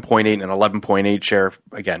a 7.8 and 11.8 share,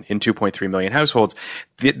 again, in 2.3 million households,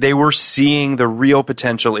 they were seeing the real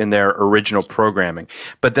potential in their original programming.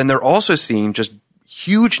 But then they're also seeing just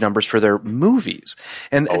huge numbers for their movies.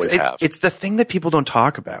 And it's the thing that people don't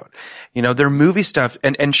talk about. You know, their movie stuff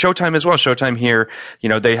and Showtime as well. Showtime here, you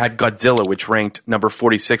know, they had Godzilla, which ranked number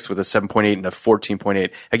 46 with a 7.8 and a 14.8.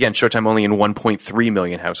 Again, Showtime only in 1.3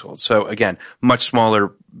 million households. So again, much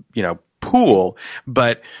smaller, you know, pool,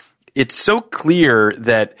 but it's so clear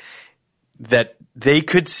that they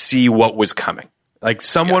could see what was coming. Like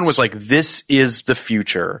someone was like, this is the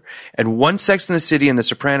future. And once Sex and the City and The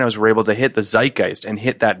Sopranos were able to hit the zeitgeist and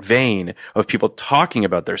hit that vein of people talking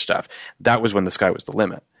about their stuff, that was when the sky was the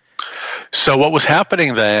limit. So what was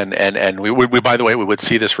happening then, and we by the way, we would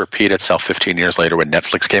see this repeat itself 15 years later when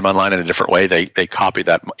Netflix came online in a different way. They copied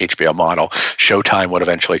that HBO model. Showtime would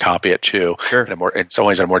eventually copy it too, in some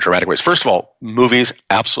ways in more dramatic ways. First of all, movies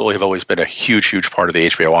absolutely have always been a huge, huge part of the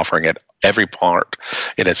HBO offering at every part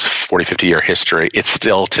in its 40, 50-year history. It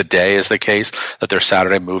still today is the case that their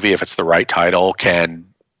Saturday movie, if it's the right title, can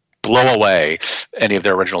blow away any of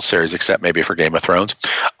their original series except maybe for Game of Thrones.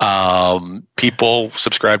 People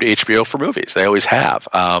subscribe to HBO for movies. They always have.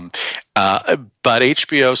 But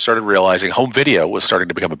HBO started realizing home video was starting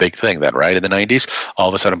to become a big thing then, right? In the 90s, all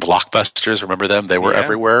of a sudden Blockbusters, remember them? They were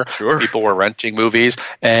everywhere. Sure. People were renting movies.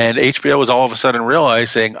 And HBO was all of a sudden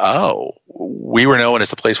realizing, oh, we were known as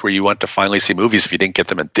the place where you went to finally see movies if you didn't get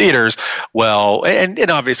them in theaters. Well, and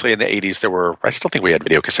obviously in the 80s I still think we had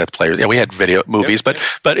video cassette players. Yeah, we had video movies, but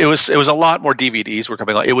it was a lot more DVDs were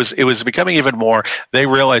coming on. It was becoming even more. They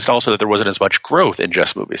realized also that there wasn't as much growth in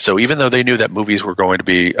just movies. So even though they knew that movies were going to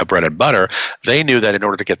be a bread and butter, they knew that in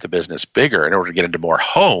order to get the business bigger, in order to get into more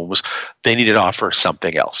homes, they needed to offer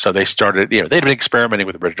something else. So they started, they'd been experimenting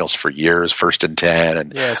with originals for years, First and 10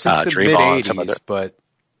 and since the Dream On, some other. But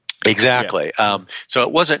exactly. Yeah. So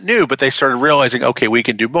it wasn't new, but they started realizing, okay, we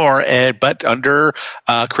can do more. But under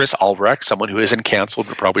Chris Albrecht, someone who isn't canceled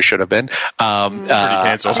but probably should have been,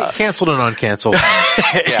 canceled and uncanceled.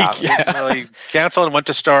 He canceled and went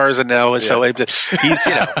to Stars, and now so he's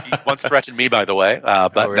he once threatened me, by the way.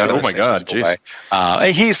 But oh my God, jeez.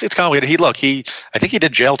 It's complicated. I think he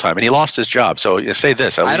did jail time, and he lost his job. So you say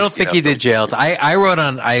this. I don't think he did jail time. I wrote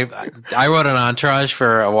on Entourage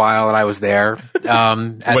for a while, and I was there.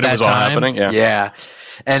 At that was all happening, yeah.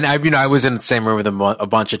 And I was in the same room with him a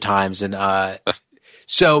bunch of times, and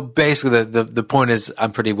so basically the point is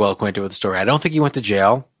I'm pretty well acquainted with the story. I don't think he went to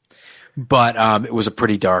jail, but it was a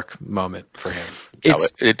pretty dark moment for him. It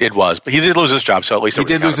was, but he did lose his job, so at least he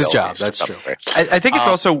did lose his job. That's true. I think it's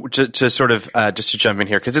also to sort of just to jump in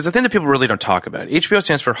here because it's a thing that people really don't talk about. HBO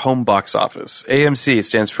stands for Home Box Office. AMC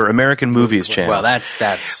stands for American Movies Channel. Well,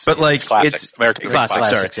 that's. But like classics. it's American Classics.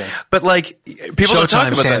 Sorry, yes. But like people don't talk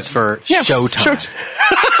about stands that. for Showtime.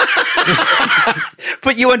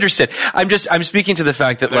 But you understand. I'm speaking to the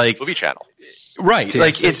fact that There's a movie channel. Right. TFC.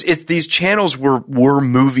 Like it's these channels were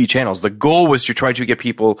movie channels. The goal was to try to get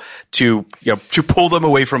people to pull them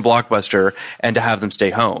away from Blockbuster and to have them stay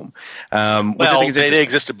home. They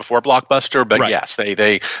existed before Blockbuster, but right. Yes,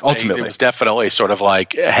 they ultimately it was definitely sort of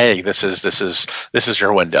like, hey, this is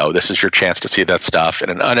your window. This is your chance to see that stuff in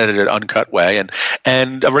an unedited, uncut way.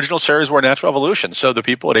 And original series were a natural evolution. So the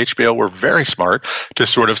people at HBO were very smart to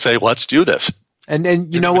sort of say, let's do this.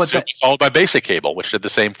 And you know what? Followed by Basic Cable, which did the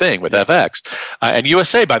same thing with FX. And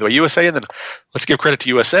USA, by the way, and then let's give credit to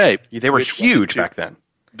USA. They were huge back then.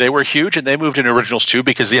 They were huge, and they moved into originals too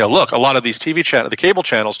because, look, a lot of these TV channels, the cable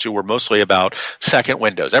channels too, were mostly about second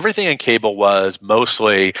windows. Everything in cable was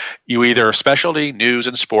mostly you either specialty, news,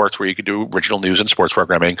 and sports, where you could do original news and sports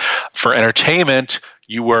programming. For entertainment,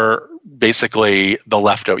 you were basically the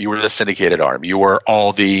leftover. You were the syndicated arm. You were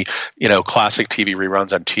all the, classic TV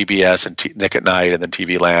reruns on TBS and Nick at Night and then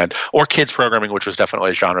TV Land, or kids programming, which was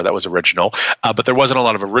definitely a genre that was original. But there wasn't a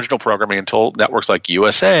lot of original programming until networks like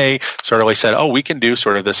USA sort of like said, oh, we can do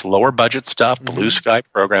sort of this lower budget stuff, blue sky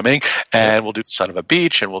programming, and we'll do Son of a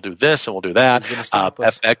Beach, and we'll do this, and we'll do that.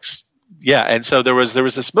 FX. Yeah, and so there was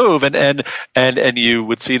this move, and you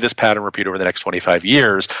would see this pattern repeat over the next 25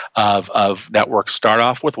 years of networks start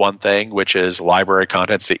off with one thing, which is library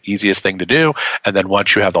content. It's the easiest thing to do, and then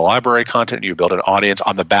once you have the library content, you build an audience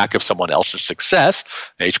on the back of someone else's success.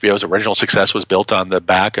 HBO's original success was built on the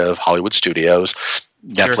back of Hollywood studios.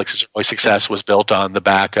 Netflix's early success was built on the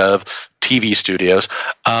back of TV studios.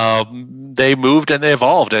 They moved and they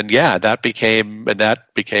evolved, and that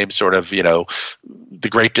became sort of the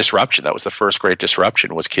great disruption. That was the first great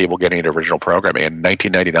disruption, was cable getting into original programming. And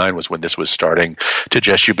 1999 was when this was starting to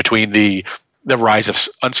just between the rise of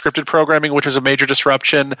unscripted programming, which was a major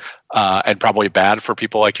disruption and probably bad for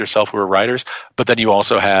people like yourself who were writers. But then you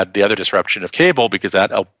also had the other disruption of cable, because that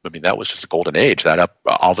was just a golden age.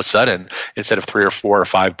 All of a sudden, instead of 3 or 4 or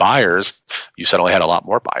 5 buyers, you suddenly had a lot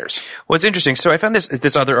more buyers. Well, it's interesting. So I found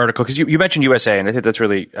this other article, because you mentioned USA, and I think that's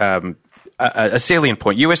really a salient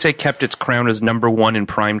point. USA kept its crown as number 1 in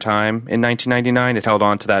prime time in 1999. It held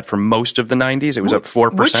on to that for most of the 90s. It was up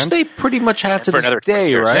 4%. Which they pretty much have to this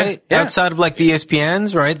day, right? Yeah. Outside of like the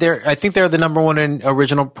ESPNs, right? I think they're the number 1 in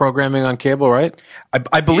original programming on cable, right?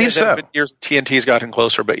 I believe so. Years TNT's gotten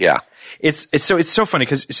closer, but yeah. It's so funny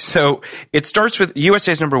because it starts with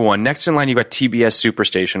USA's number 1. Next in line, you got TBS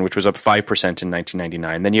Superstation, which was up 5% in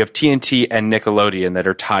 1999. Then you have TNT and Nickelodeon that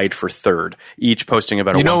are tied for third, each posting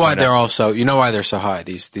about a 1.0. You know why they're so high,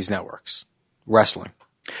 these networks? Wrestling.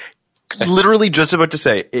 Literally just about to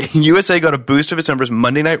say, USA got a boost of its numbers.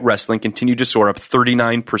 Monday Night Wrestling continued to soar up 39%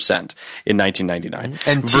 in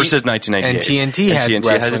 1999 versus 1998. And TNT had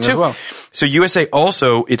wrestling as well. So USA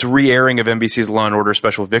also, its re-airing of NBC's Law & Order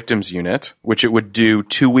Special Victims Unit, which it would do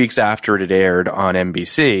 2 weeks after it had aired on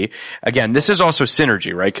NBC. Again, this is also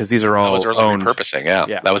synergy, right? Because these are all owned. Repurposing,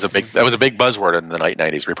 yeah. That was a big buzzword in the late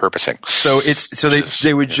 90s, repurposing. So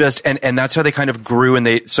they would just, and that's how they kind of grew,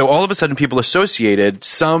 and so all of a sudden people associated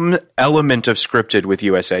some element of scripted with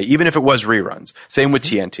USA, even if it was reruns. Same with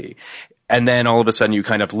TNT. And then all of a sudden you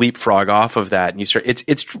kind of leapfrog off of that, and you start.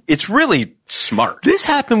 It's really smart. This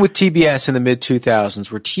happened with TBS in the mid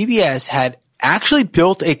 2000s, where TBS had actually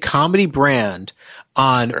built a comedy brand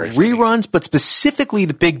on reruns, but specifically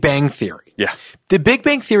The Big Bang Theory. Yeah. The Big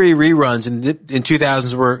Bang Theory reruns in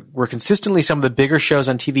 2000s were consistently some of the bigger shows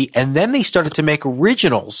on TV, and then they started to make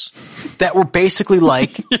originals that were basically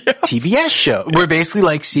like TBS shows. Were basically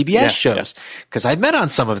like CBS shows. Because I've met on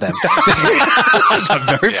some of them. So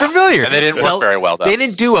I'm very familiar. And they didn't work very well, though. They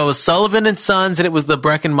didn't do well. It was Sullivan and Sons, and it was the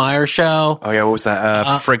Breckin Meyer show. Oh, yeah. What was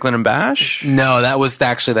that? Franklin and Bash? No,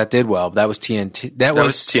 that did well. That was TNT. That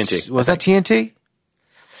was TNT. Was that TNT?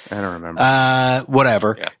 I don't remember.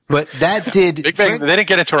 Whatever. Yeah. But that did. Big Bang, they didn't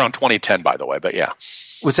get into around 2010, by the way, but yeah.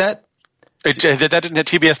 Was that?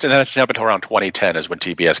 TBS didn't happen until around 2010 is when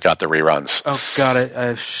TBS got the reruns. Oh, God.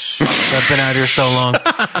 I've been out here so long.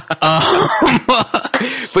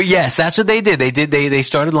 But yes, that's what they did. They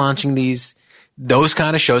started launching those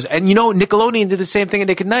kind of shows. And, Nickelodeon did the same thing at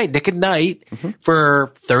Nick at Night. Nick at Night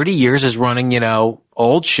for 30 years is running,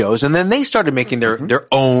 old shows. And then they started making their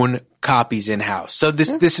own copies in-house. So this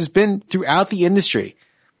has been throughout the industry.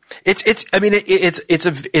 It's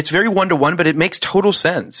very one-to-one, but it makes total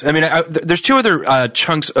sense. I mean, there's 2 other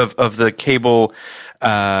chunks of the cable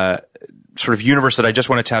sort of universe that I just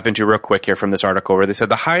want to tap into real quick here from this article, where they said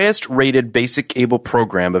the highest rated basic cable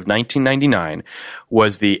program of 1999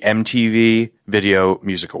 was the MTV Video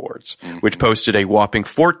Music Awards, which posted a whopping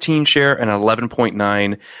 14 share and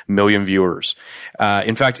 11.9 million viewers.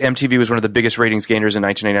 In fact, MTV was one of the biggest ratings gainers in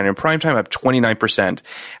 1999 in primetime, up 29%.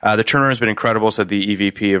 The turnaround has been incredible, said the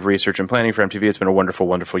EVP of Research and Planning for MTV. It's been a wonderful,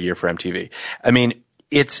 wonderful year for MTV. I mean,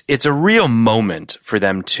 it's a real moment for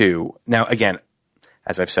them too. Now, again,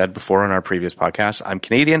 as I've said before on our previous podcast, I'm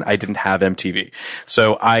Canadian. I didn't have MTV.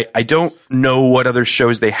 So I don't know what other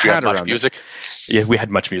shows they had around. Much music? Yeah, we had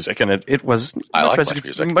Much Music, and it was. I like Much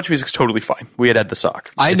Music. Much Music's totally fine. We had Ed the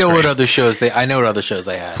Sock. I know what other shows they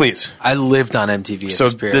had. Please. I lived on MTV. So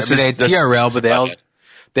they this had TRL, but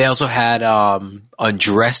they also had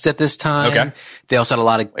Undressed at this time. Okay. They also had a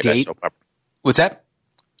lot of What's that?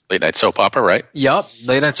 Late night soap opera, right? Yup.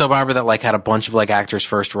 Late night soap opera that like had a bunch of like actors'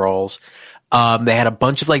 first roles. They had a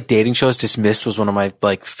bunch of like dating shows. Dismissed was one of my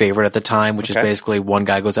like favorite at the time, which is basically one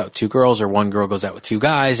guy goes out with two girls or one girl goes out with two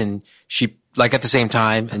guys, and she like at the same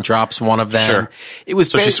time and drops one of them. Sure. It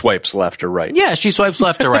was she swipes left or right. Yeah, she swipes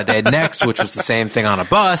left or right. They had Next, which was the same thing on a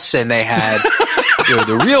bus, and they had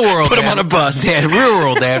the Real World. Put them on a bus. They had Real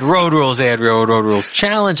World. They had Road Rules. They had Road Rules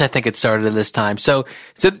Challenge. I think it started at this time. So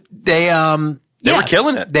they were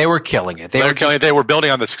killing it. They were killing it. They were building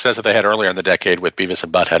on the success that they had earlier in the decade with Beavis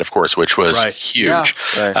and Butthead, of course, which was huge. Yeah.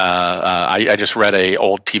 Right. I just read a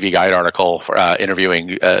old TV Guide article for,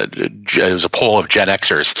 interviewing. It was a poll of Gen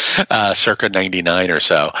Xers, circa 99 or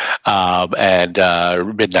so, and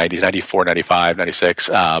mid 90s, 94, 95, 96,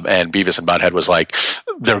 and Beavis and Butthead was like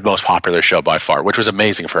their most popular show by far, which was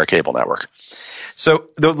amazing for a cable network. So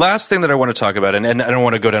the last thing that I want to talk about, and I don't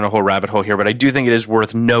want to go down a whole rabbit hole here, but I do think it is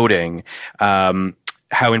worth noting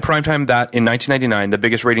how in primetime that in 1999, the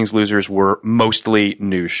biggest ratings losers were mostly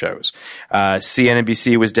news shows.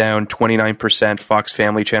 CNBC was down 29%, Fox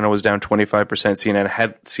Family Channel was down 25%,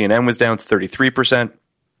 CNN was down 33%.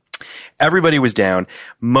 Everybody was down.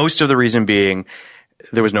 Most of the reason being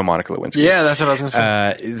there was no Monica Lewinsky. Yeah, that's what I was going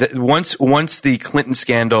to say. Once the Clinton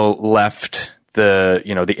scandal left the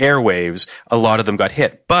airwaves, a lot of them got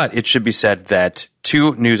hit. But it should be said that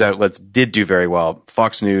two news outlets did do very well,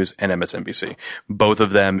 Fox News and MSNBC. Both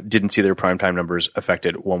of them didn't see their primetime numbers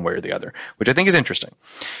affected one way or the other, which I think is interesting.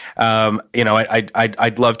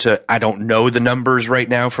 I'd love to, I don't know the numbers right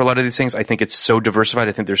now for a lot of these things. I think it's so diversified.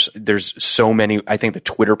 I think there's so many. I think that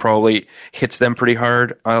Twitter probably hits them pretty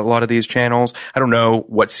hard, a lot of these channels. I don't know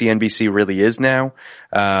what CNBC really is now.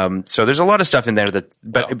 So there's a lot of stuff in there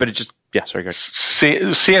but it just, yeah, sorry, go ahead.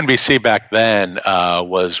 CNBC back then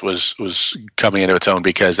was coming into its own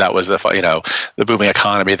because that was the booming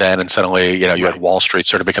economy then, and suddenly you had Wall Street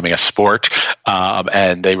sort of becoming a sport,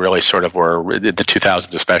 and they really sort of were in the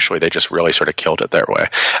 2000s especially. They just really sort of killed it their way.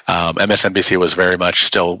 MSNBC was very much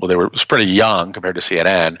still was pretty young compared to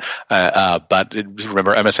CNN, but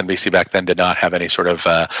remember MSNBC back then did not have any sort of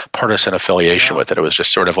partisan affiliation with it. It was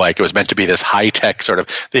just sort of like it was meant to be this high tech sort of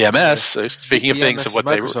the MS. Speaking of things of what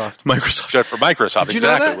Microsoft for Microsoft. Did you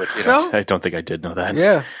exactly. know that, Phil? I don't think I did know that.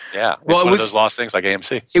 Yeah. Yeah. Well, it's one of those lost things like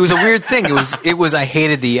AMC. It was a weird thing. It was I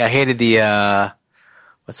hated the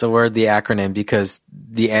what's the word? The acronym, because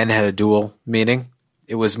the N had a dual meaning.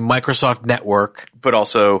 It was Microsoft Network, but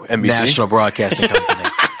also NBC, National Broadcasting Company,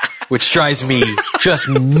 which drives me just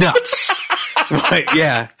nuts. Right,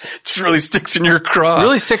 yeah. Just really sticks in your craw.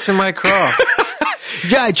 Really sticks in my craw.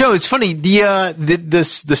 Yeah, Joe, it's funny. The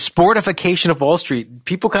sportification of Wall Street,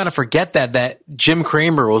 people kind of forget that Jim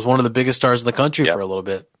Cramer was one of the biggest stars in the country for a little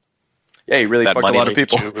bit. Yeah, he really fucked a lot of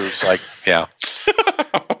people. Who's like, yeah.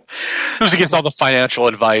 Who's against all the financial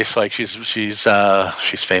advice? Like she's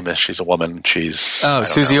famous. She's a woman.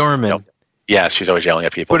 Susie Orman. Yeah, she's always yelling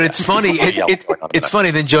at people. But it's funny. It's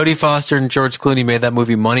funny. Then Jodie Foster and George Clooney made that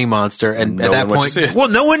movie Money Monster, and at that point,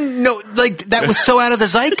 that was so out of the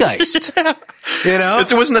zeitgeist.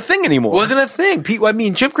 It wasn't a thing anymore. Wasn't a thing.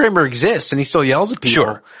 Jim Cramer exists, and he still yells at people.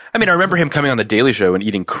 Sure. I remember him coming on the Daily Show and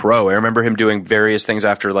eating crow. I remember him doing various things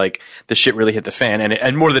after like the shit really hit the fan,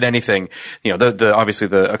 and more than anything, the obviously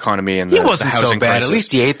the economy and the housing so bad. crisis. At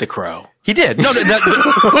least he ate the crow. He did. No,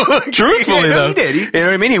 truthfully though, he did. You know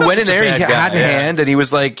what I mean? He went in there, he had in hand, and he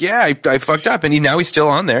was like, "Yeah, I fucked up," and he's still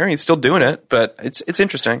on there. He's still doing it, but it's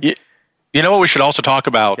interesting. You know what we should also talk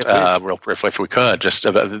about real briefly, if we could, just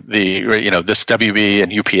about this WB and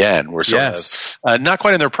UPN were sort of not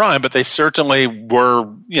quite in their prime, but they certainly were,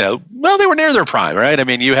 they were near their prime, right? I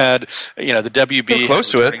mean, you had, the WB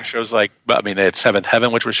close to it. Shows like, they had Seventh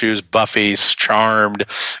Heaven, which was shoes, Buffy's Charmed,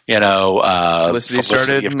 Felicity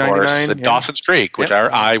started of in course, 99, and Dawson's Creek, which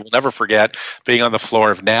I will never forget being on the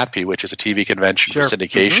floor of NATPE, which is a TV convention for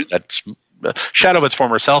syndication that's shadow of its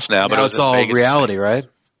former self now, but now it's all Vegas, reality, right?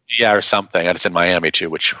 Yeah, or something. And it's in Miami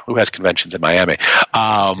too, who has conventions in Miami?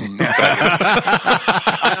 I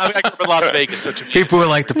grew up in Las Vegas. So to me, people who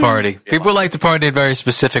like to party. People who like to party in a very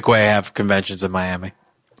specific way have conventions in Miami.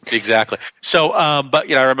 Exactly. So,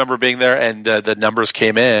 but I remember being there, and the numbers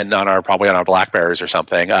came in probably on our Blackberries or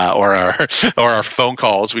something, or our phone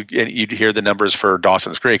calls. You'd hear the numbers for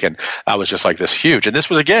Dawson's Creek, and I was just like, this huge. And this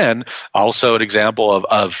was again also an example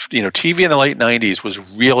of TV in the late '90s was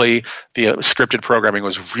really the scripted programming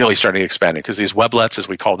was really starting to expand because these weblets, as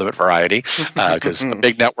we called them at Variety, because the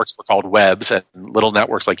big networks were called webs, and little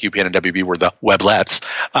networks like UPN and WB were the weblets,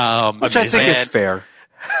 which I think is fair.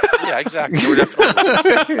 Yeah, exactly.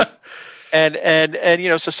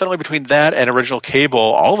 And so suddenly between that and original cable,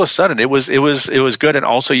 all of a sudden it was good. And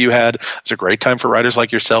also it was a great time for writers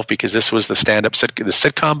like yourself because this was the stand-up the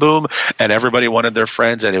sitcom boom, and everybody wanted their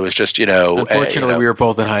friends, and it was just Unfortunately, we were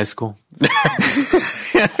both in high school.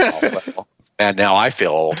 And now I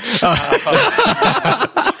feel old.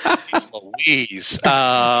 Louise.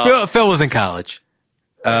 Phil was in college.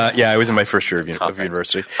 I was in my first year of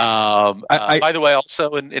university. By the way,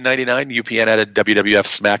 also in '99, UPN had a WWF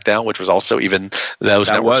SmackDown, which was also those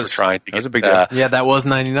networks were trying to get. That was a big deal. That was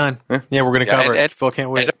 '99. Yeah, we're going to cover it. Phil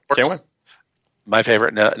can't wait. Can't wait. My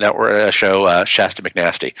favorite network show, Shasta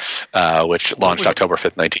McNasty, which launched October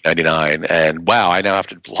 5th, 1999. And wow, I now have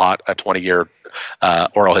to plot a 20-year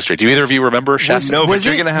oral history. Do either of you remember Shasta? No, but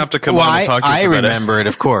you're going to have to come on and talk to us about it. I remember it,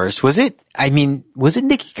 of course. Was it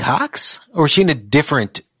Nikki Cox? Or was she in a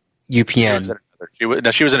different UPN? She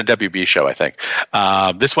was in a WB show, I think.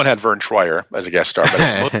 This one had Vern Troyer as a guest star, but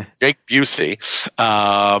it was Jake Busey,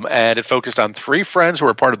 and it focused on three friends who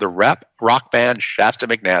were part of the rap rock band Shasta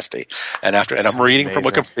McNasty. And I'm reading from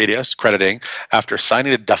Wikipedia, crediting, after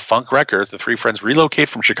signing to Defunct Records, the three friends relocate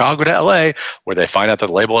from Chicago to L.A., where they find out that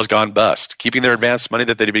the label has gone bust. Keeping their advance money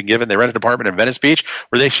that they'd been given, they rent an apartment in Venice Beach,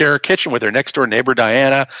 where they share a kitchen with their next-door neighbor,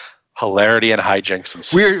 Diana. Hilarity and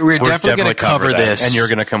hijinks. We're definitely going to cover this, and you're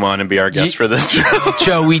going to come on and be our guest for this.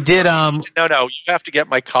 Joe, we did. No, you have to get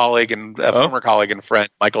my colleague and former colleague and friend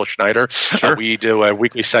Michael Schneider. Sure. We do a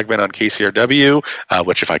weekly segment on KCRW,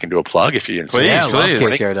 which if I can do a plug, if you please.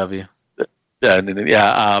 KCRW.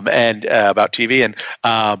 And about TV,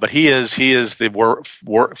 but he is the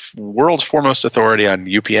world's foremost authority on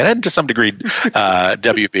UPN and to some degree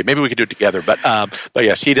WB. Maybe we could do it together, but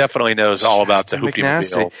yes, he definitely knows all about the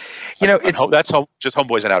Hoopty-Mobile. That's just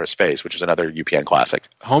Homeboys in Outer Space, which is another UPN classic.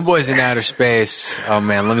 Homeboys in Outer Space. Oh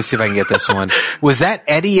man, let me see if I can get this one. Was that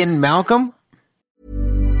Eddie and Malcolm?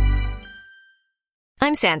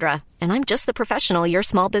 I'm Sandra, and I'm just the professional your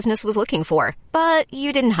small business was looking for. But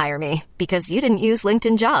you didn't hire me because you didn't use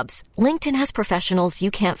LinkedIn Jobs. LinkedIn has professionals you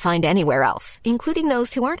can't find anywhere else, including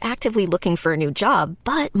those who aren't actively looking for a new job,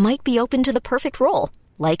 but might be open to the perfect role,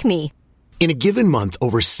 like me. In a given month,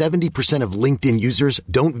 over 70% of LinkedIn users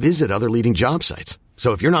don't visit other leading job sites.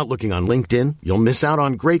 So if you're not looking on LinkedIn, you'll miss out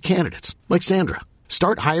on great candidates like Sandra.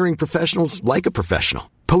 Start hiring professionals like a professional.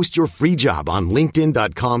 Post your free job on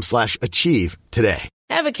linkedin.com/achieve today.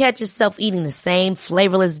 Ever catch yourself eating the same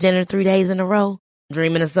flavorless dinner 3 days in a row?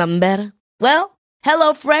 Dreaming of something better? Well,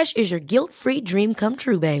 HelloFresh is your guilt-free dream come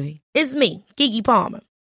true, baby. It's me, Keke Palmer.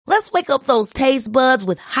 Let's wake up those taste buds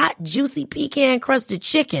with hot, juicy pecan-crusted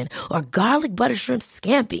chicken or garlic butter shrimp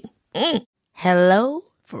scampi.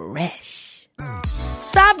 HelloFresh.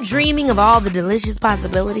 Stop dreaming of all the delicious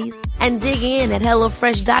possibilities and dig in at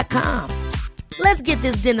HelloFresh.com. Let's get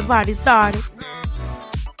this dinner party started.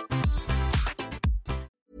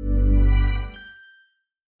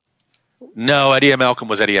 No, Eddie and Malcolm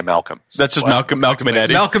was Eddie and Malcolm. That's just Malcolm and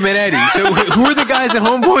Eddie. Malcolm and Eddie. So who are the guys at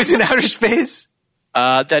Homeboys in Outer Space?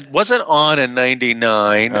 That wasn't on in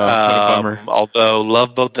 '99. Although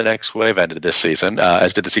Love Boat: The Next Wave ended this season,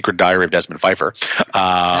 as did The Secret Diary of Desmond Pfeiffer.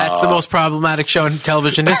 That's the most problematic show in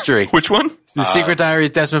television history. Which one? The Secret Diary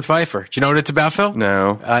of Desmond Pfeiffer. Do you know what it's about, Phil?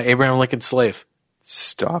 No. Abraham Lincoln's slave.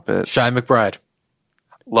 Stop it. Shy McBride.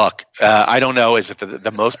 Look, I don't know. Is it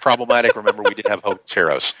the most problematic? Remember, we did have Hogan's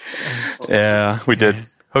Heroes. Yeah, we did.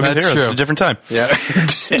 Hogan's That's Heroes. true. A different time. Yeah.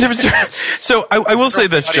 So I will say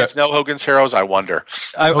this, Joe. No Hogan's Heroes. I wonder.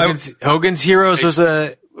 Hogan's Heroes was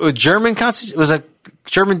a German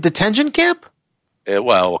detention camp.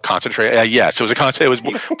 Concentrate. Yes, it was it was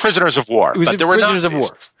prisoners of war. It was there were prisoners of war.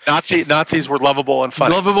 Nazis were lovable and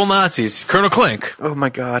funny. Lovable Nazis. Colonel Klink. Oh my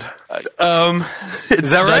God. Is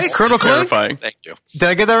that right? Colonel Klink? Terrifying. Thank you. Did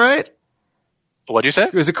I get that right? What'd you say?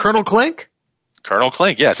 Was it Colonel Klink? Colonel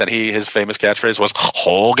Klink, yes, and his famous catchphrase was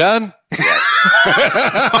 "whole gun." Yes.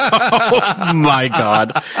 Oh my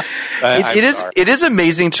God. It is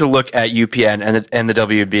amazing to look at UPN and the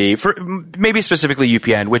WB, for maybe specifically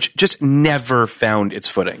UPN, which just never found its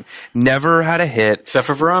footing, never had a hit, except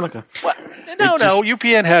for Veronica. Well, no.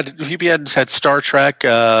 UPN had Star Trek,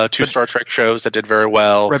 two Star Trek shows that did very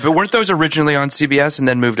well. Right, but weren't those originally on CBS and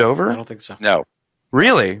then moved over? I don't think so. No,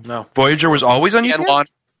 really. No. Voyager was always on UPN.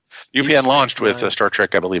 UPN launched with Star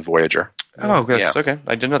Trek, I believe, Voyager. Oh, good. Yeah. Okay,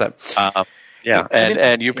 I didn't know that. Yeah,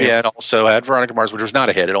 and UPN also had Veronica Mars, which was not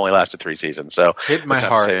a hit. It only lasted 3 seasons, so hit my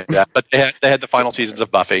heart. But they had the final seasons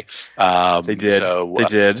of Buffy. They did. So, they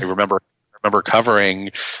did. I remember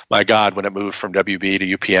covering, my God, when it moved from WB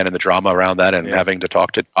to UPN and the drama around that, and having to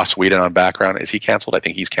talk to Joss Whedon on background. Is he canceled? I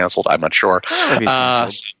think he's canceled. I'm not sure.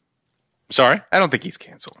 Sorry, I don't think he's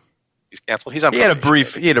canceled. He's canceled. He's on. He had a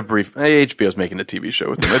brief. HBO's making a TV show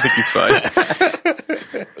with him. I think he's fine.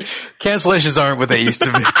 Cancellations aren't what they used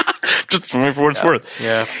to be. Just for what it's worth.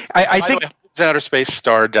 Yeah. I think Outer Space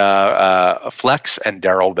starred Flex and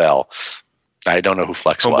Daryl Bell. I don't know who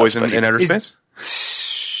Flex was. Homeboys in Outer Space?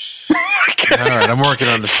 All right, I'm working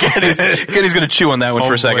on this. Kenny's going to chew on that one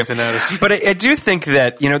for a second. But I do think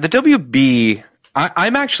that, the WB,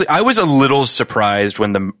 I was a little surprised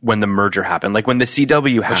when the merger happened, like when the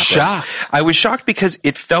CW happened. Shocked. I was shocked because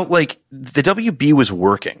it felt like the WB was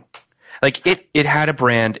working. Like it had a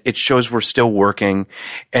brand. Its shows were still working.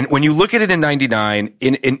 And when you look at it in 99,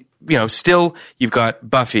 still you've got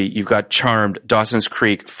Buffy, you've got Charmed, Dawson's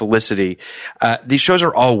Creek, Felicity. These shows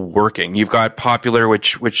are all working. You've got Popular,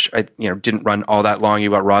 which I didn't run all that long.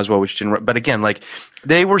 You've got Roswell, which didn't run, but again, like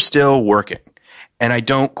they were still working. And I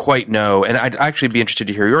don't quite know. And I'd actually be interested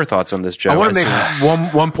to hear your thoughts on this, Joe. I want to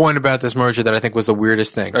make one point about this merger that I think was the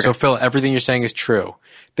weirdest thing. Okay. So, Phil, everything you're saying is true.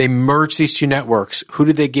 They merged these two networks. Who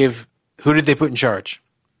did they put in charge?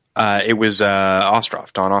 It was Don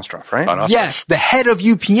Ostroff, right? Don Ostroff. Yes, the head of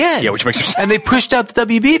UPN. Yeah, which makes sense. And they pushed out the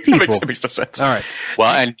WB people. It makes no sense. All right.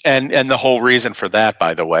 Well, and the whole reason for that,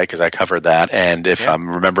 by the way, because I covered that, and if I'm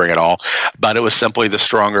remembering it all, but it was simply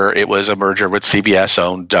it was a merger with CBS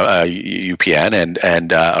owned UPN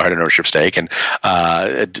and had an ownership stake, and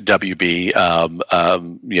WB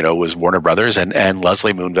was Warner Brothers, and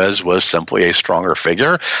Leslie Moonves was simply a stronger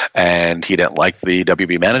figure, and he didn't like the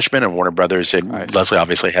WB management, and Warner Brothers, and Leslie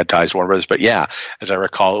obviously had ties to Warner Brothers, but as I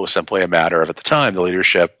recall, it was simply a matter of, at the time, the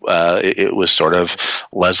leadership, it was sort of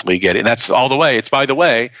Leslie getting, that's all the way. It's, by the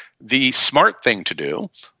way, the smart thing to do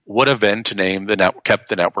would have been to kept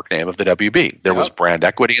the network name of the WB. There was brand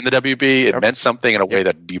equity in the WB. It meant something in a way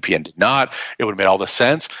that UPN did not. It would have made all the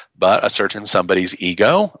sense, but a certain somebody's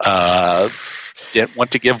ego didn't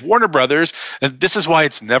want to give Warner Brothers. And this is why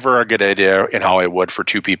it's never a good idea in Hollywood for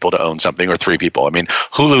 2 people to own something, or 3 people. I mean,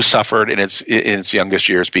 Hulu suffered in its youngest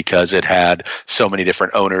years because it had so many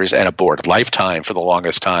different owners and a board. Lifetime, for the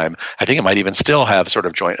longest time, I think it might even still have sort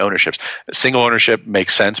of joint ownerships. Single ownership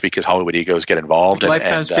makes sense because Hollywood egos get involved.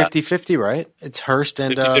 Lifetime's 50-50, right? It's Hearst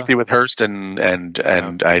and 50-50 with Hearst and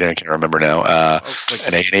I can't remember now.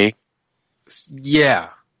 And A&E. Yeah.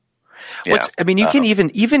 You can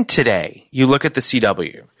even today, you look at the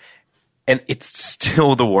CW, and it's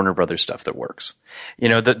still the Warner Brothers stuff that works.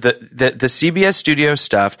 The CBS studio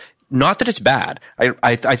stuff. Not that it's bad.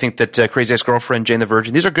 I think that Crazy Ex-Girlfriend, Jane the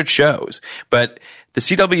Virgin, these are good shows, but the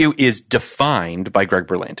CW is defined by Greg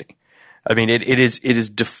Berlanti. I mean, it is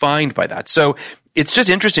defined by that. So it's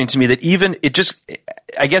just interesting to me that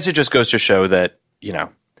I guess it just goes to show that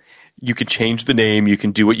you can change the name, you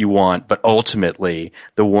can do what you want, but ultimately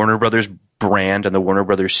the Warner Brothers brand and the Warner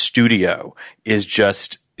Brothers studio is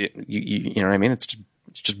just, you know what I mean? It's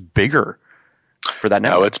just bigger for that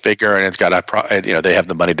network. No, it's bigger, and it's got they have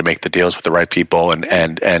the money to make the deals with the right people, and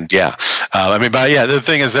the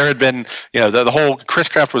thing is, there had been, the whole Chris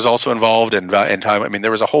Kraft was also involved in time. I mean, there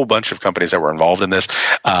was a whole bunch of companies that were involved in this,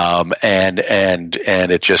 and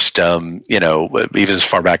it just, even as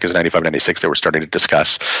far back as 95, 96, they were starting to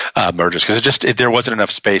discuss mergers because there wasn't enough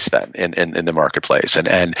space then in the marketplace,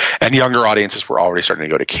 and younger audiences were already starting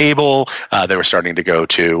to go to cable. They were starting to go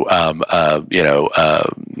to,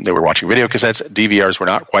 they were watching video cassettes. DVRs were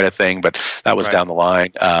not quite a thing, but that was down the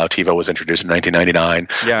line. TiVo was introduced in 1999.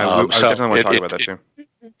 Yeah, I definitely want to talk about that too.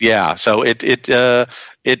 Yeah, so but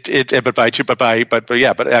by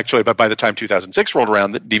the time 2006 rolled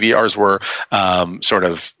around, the DVRs were sort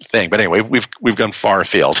of thing. But anyway, we've gone far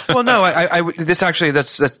afield. Well, no, that's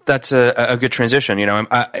a good transition.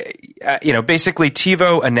 Basically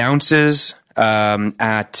TiVo announces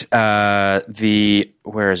at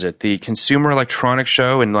the Consumer Electronics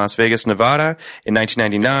Show in Las Vegas, Nevada in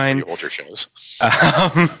 1999. Older shows.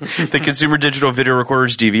 The Consumer Digital Video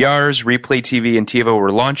Recorders, DVRs, Replay TV, and TiVo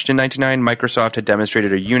were launched in 1999. Microsoft had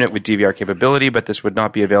demonstrated a unit with DVR capability, but this would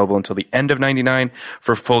not be available until the end of 1999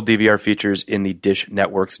 for full DVR features in the Dish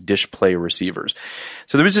Network's Dish Play receivers.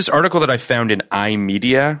 So there was this article that I found in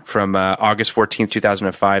iMedia from August 14th,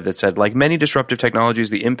 2005 that said, like many disruptive technologies,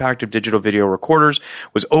 the impact of digital video recorders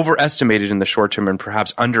was overestimated in the short term and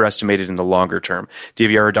perhaps underestimated in the longer term.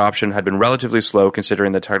 DVR adoption had been relatively slow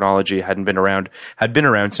considering the technology had been around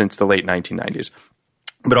since the late 1990s.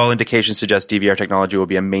 But all indications suggest DVR technology will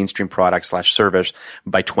be a mainstream product/service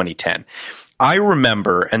by 2010. I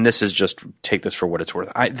remember, and this is just, take this for what it's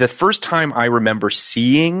worth, the first time I remember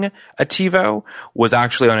seeing a TiVo was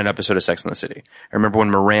actually on an episode of Sex and the City. I remember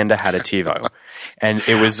when Miranda had a TiVo, and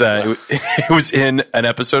it was in an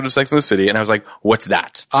episode of Sex and the City, and I was like, what's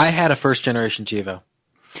that? I had a first generation TiVo.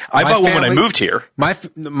 I bought one when I moved here. My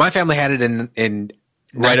family had it in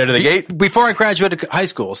right out of the gate? Before I graduated high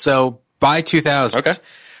school, so by 2000. Okay.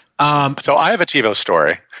 So I have a TiVo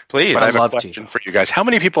story. Please. But I have a question for you guys. How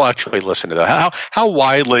many people actually listen to that? How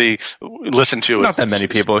widely listen to it? Not that many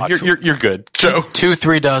people. You're good. Joe.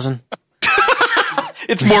 2-3 dozen.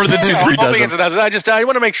 It's more than 2-3 dozen. I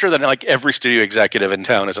want to make sure that like every studio executive in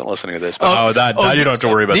town isn't listening to this. That you don't have to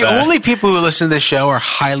worry about that. The only people who listen to this show are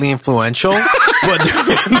highly influential.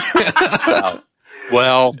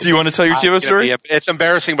 Well, do you want to tell your TiVo story? It's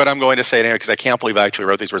embarrassing, but I'm going to say it anyway because I can't believe I actually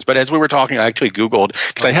wrote these words. But as we were talking, I actually Googled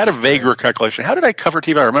because I had a vague recollection. How did I cover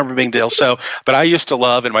TiVo? I remember being Dale. But I used to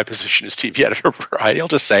love, in my position as TV editor for Variety, I'll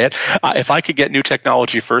just say it. If I could get new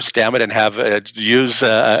technology first, damn it, and have use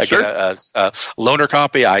a loaner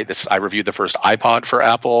copy. I reviewed the first iPod for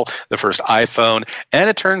Apple, the first iPhone, and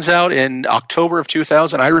it turns out in October of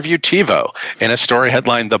 2000, I reviewed TiVo in a story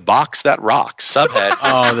headlined "The Box That Rocks." Subhead.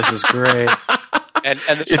 Oh, this is great. And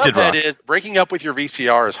the subhead is breaking up with your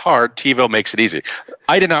VCR is hard. TiVo makes it easy.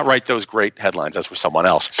 I did not write those great headlines. That's for someone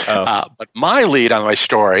else. But my lead on my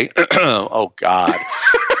story, oh God,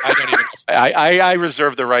 I don't even. I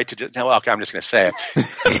reserve the right to just. Okay, I'm just going to say it.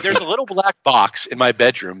 There's a little black box in my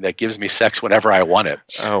bedroom that gives me sex whenever I want it.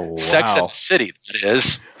 Oh, wow. Sex and the City, that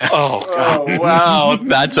is. Oh, God. Oh, wow.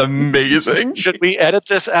 That's amazing. Should we edit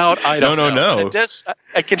this out? I don't know. No.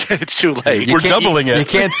 It's too late. We're doubling it. You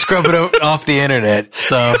can't scrub it off the internet.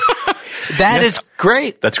 So that is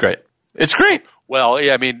great. That's great. It's great. Well,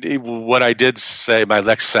 yeah, I mean, what I did say, my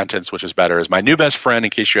next sentence, which is better, is my new best friend,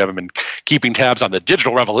 in case you haven't been keeping tabs on the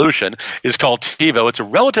digital revolution, is called TiVo. It's a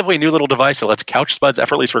relatively new little device that lets couch spuds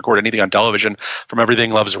effortlessly record anything on television, from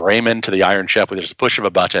Everything Loves Raymond to the Iron Chef with just a push of a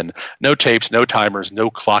button. No tapes, no timers, no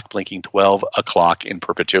clock blinking 12 o'clock in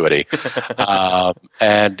perpetuity. Let's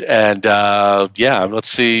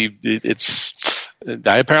see.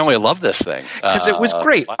 I apparently love this thing. Because it was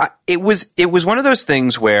great. It was one of those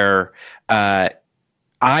things where I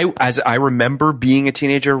remember being a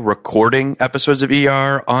teenager recording episodes of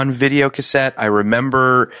ER on video cassette. I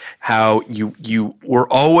remember how you were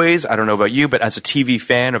always, I don't know about you, but as a TV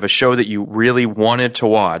fan of a show that you really wanted to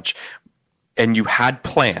watch and you had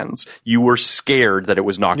plans, you were scared that it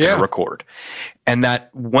was not going to record. And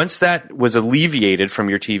that once that was alleviated from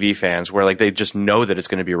your TV fans, where like they just know that it's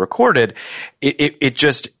going to be recorded, it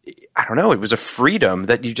just, I don't know, it was a freedom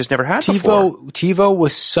that you just never had before. TiVo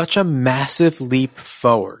was such a massive leap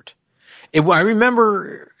forward. I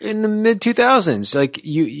remember in the mid 2000s, like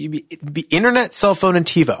the internet, cell phone, and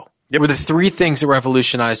TiVo were the three things that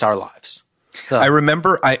revolutionized our lives. I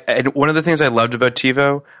remember, and one of the things I loved about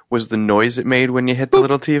TiVo was the noise it made when you hit the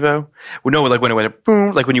little TiVo. Well, no, like when it went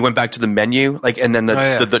boom, like when you went back to the menu, like, and then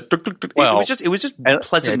it was just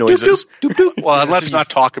pleasant noises. Well, let's not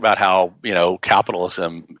talk about how,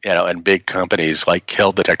 capitalism, and big companies like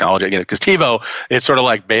killed the technology, because TiVo, it's sort of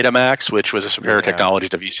like Betamax, which was a superior technology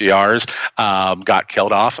to VCRs, got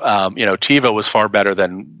killed off. TiVo was far better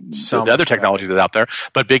than the other technologies that are out there,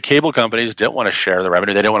 but big cable companies didn't want to share the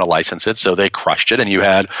revenue. They didn't want to license it, so they crushed it. And you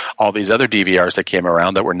had all these other DVRs that came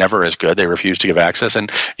around that were never as good. They refused to give access.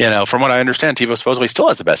 And, from what I understand, TiVo supposedly still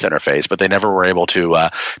has the best interface, but they never were able to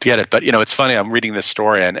get it. But, it's funny. I'm reading this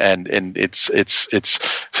story and it's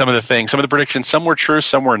some of the predictions, some were true,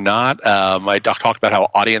 some were not. I talked about how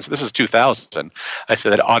this is 2000. I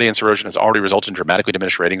said that audience erosion has already resulted in dramatically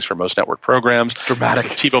diminished ratings for most network programs. Dramatic.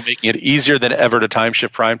 TiVo making it easier than ever to time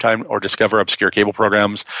shift primetime or discover obscure cable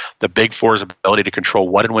programs. The Big Four's ability to control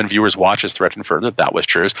what and when viewers watch is threatened further. That was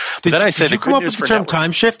true. Did you come up with the term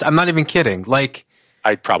time shift? I'm not even kidding.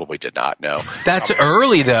 I probably did not know. That's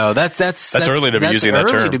early though. That's early to be using that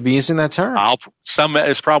term. Early to be using that term.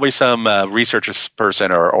 It's probably some research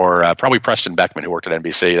person or probably Preston Beckman who worked at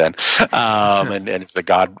NBC then, and is the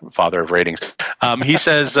godfather of ratings. He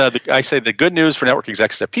says, I say the good news for network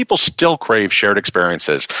execs is that people still crave shared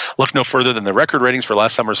experiences. Look no further than the record ratings for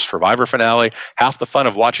last summer's Survivor finale. Half the fun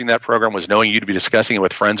of watching that program was knowing you'd be discussing it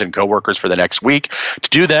with friends and coworkers for the next week. To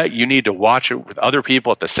do that, you need to watch it with other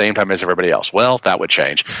people at the same time as everybody else. Well, that would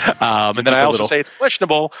change. And then I also say it's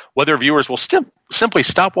questionable whether viewers will simply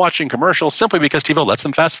stop watching commercials simply because TiVo lets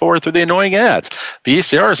them fast forward through the annoying ads.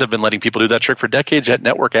 VCRs have been letting people do that trick for decades, yet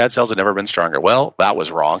network ad sales have never been stronger. Well, that was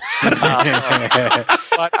wrong. But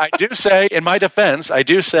I do say, in my defense,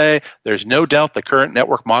 there's no doubt the current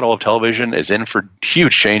network model of television is in for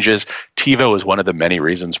huge changes. TiVo is one of the many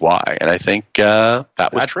reasons why. And I think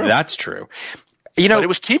that was true. That's true. But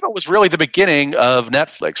TiVo was really the beginning of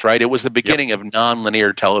Netflix, right? It was the beginning of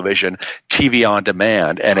nonlinear television, TV on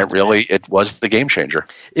demand, and it was the game changer.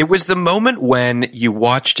 It was the moment when you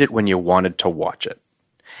watched it when you wanted to watch it.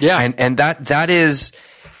 Yeah. And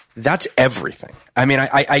that's everything. I mean,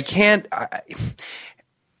 I can't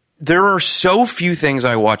there are so few things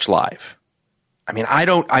I watch live.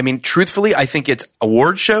 Truthfully, I think it's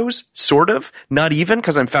award shows, sort of, not even,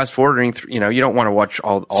 because I'm fast forwarding through, you don't want to watch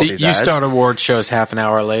all these ads. You start award shows half an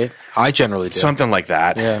hour late? I generally do. Something like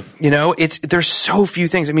that. Yeah. There's so few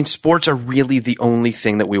things. Sports are really the only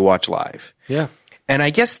thing that we watch live. Yeah. And I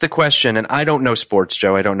guess the question, and I don't know sports,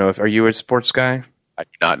 Joe, I don't know are you a sports guy? I do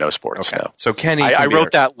not know sports, okay. No. So Kenny, I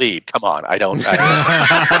wrote that lead. Come on. I don't.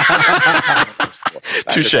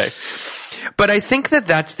 Touche. But I think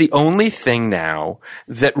that's the only thing now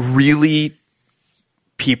that really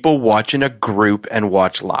people watch in a group and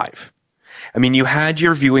watch live. I mean, you had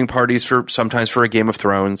your viewing parties sometimes for a Game of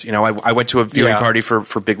Thrones. I went to a viewing party for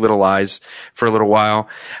Big Little Lies for a little while.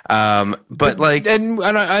 But I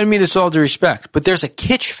mean this with all due respect, but there's a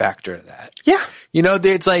kitsch factor to that. Yeah.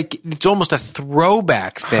 It's almost a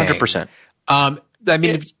throwback thing. 100%.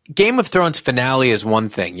 Game of Thrones finale is one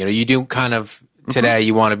thing. You do kind of today,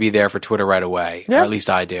 you want to be there for Twitter right away, or at least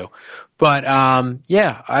I do. But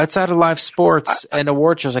outside of live sports and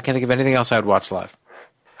award shows, I can't think of anything else I would watch live.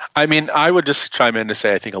 I mean, I would just chime in to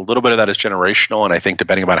say I think a little bit of that is generational, and I think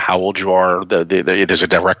depending on how old you are, there's a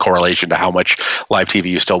direct correlation to how much live TV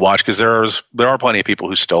you still watch, because there are plenty of people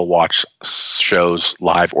who still watch shows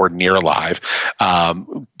live or near live.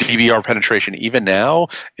 DVR penetration even now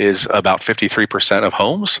is about 53% of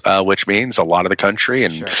homes, which means a lot of the country,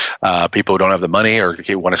 and people who don't have the money or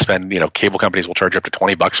want to spend, cable companies will charge up to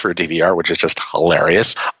 $20 for a DVR, which is just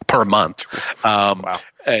hilarious per month. Wow.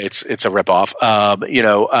 It's a ripoff.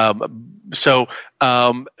 So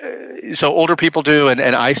older people do, and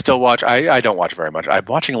I still watch. I don't watch very much. I'm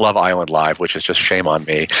watching Love Island live, which is just shame on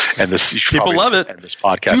me. And this people love it. And this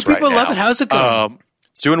podcast. Do people right love now. it? How's it going?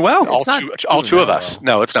 It's doing well. All two of us. Well.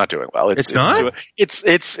 No, it's not doing well. It's not? It's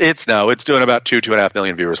doing about 2.5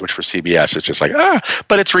 million viewers, which for CBS is just like,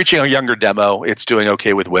 but it's reaching a younger demo. It's doing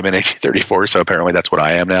okay with women 18-34, so apparently that's what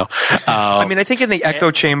I am now. I think in the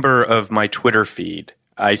echo chamber of my Twitter feed,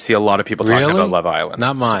 I see a lot of people talking about Love Island.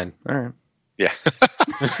 Not mine. All right. Yeah.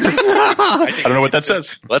 I don't know what that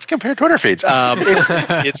says. Let's compare Twitter feeds.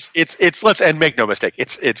 Let's make no mistake.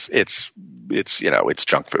 It's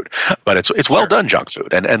junk food, but it's well done junk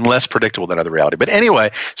food and less predictable than other reality. But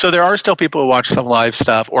anyway, so there are still people who watch some live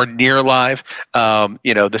stuff or near live.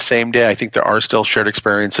 The same day, I think there are still shared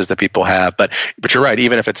experiences that people have. But you're right.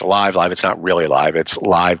 Even if it's live, it's not really live. It's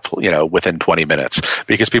live, within 20 minutes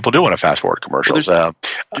because people do want to fast forward commercials. Well,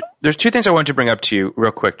 there's two things I wanted to bring up to you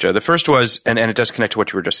real quick, Joe. The first was, and it does connect to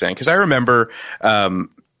what you were just saying, because I remember, on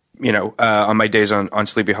my days on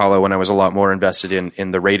Sleepy Hollow when I was a lot more invested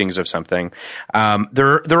in the ratings of something,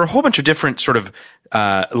 there are a whole bunch of different sort of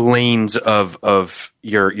lanes of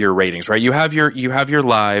your ratings, right? You have your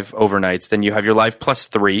live overnights, then you have your live plus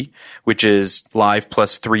 3, which is live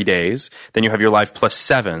plus 3 days. Then you have your live plus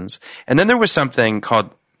 7s, and then there was something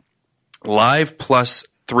called live plus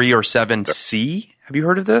 3 or 7C. Have you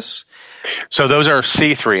heard of this? So those are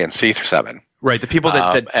C3 and C7. Right, the people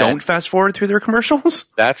that don't fast forward through their commercials?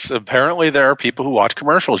 That's apparently there are people who watch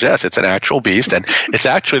commercials. Yes, it's an actual beast. And it's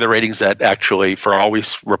actually the ratings that actually, for all we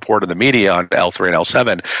report in the media on L3 and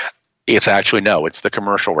L7, it's actually it's the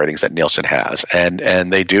commercial ratings that Nielsen has,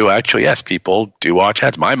 and they do actually. Yes, people do watch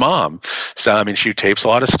ads. My mom, so I mean, she tapes a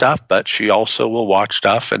lot of stuff, but she also will watch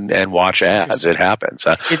stuff and watch ads. It happens.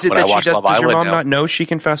 Is it that she does? Does your mom not know she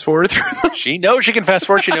can fast forward through them? She knows she can fast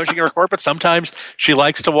forward. She knows she can record, but sometimes she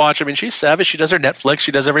likes to watch. I mean, she's savvy. She does her Netflix.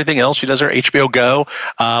 She does everything else. She does her HBO Go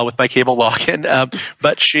with my cable login.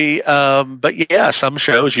 But yeah, some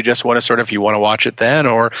shows you just want to sort of you want to watch it then,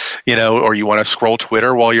 or you want to scroll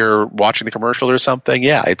Twitter while you're watching the commercial or something.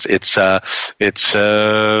 Yeah, it's a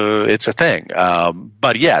thing.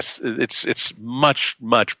 But yes, it's much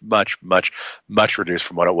reduced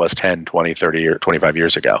from what it was 10, 20, 30 or 25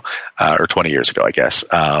 years ago, or 20 years ago, I guess.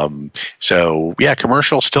 So yeah,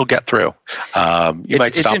 commercials still get through. You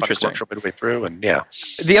might stop on a commercial midway through, and yeah.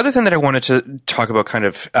 The other thing that I wanted to talk about, kind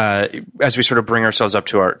of as we sort of bring ourselves up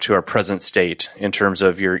to our present state in terms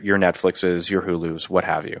of your Netflixes, your Hulus, what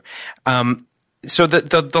have you. So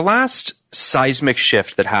the last seismic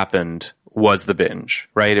shift that happened was the binge,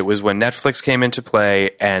 right? It was when Netflix came into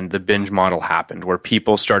play and the binge model happened, where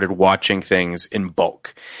people started watching things in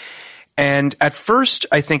bulk. And at first,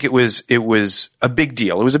 I think it was a big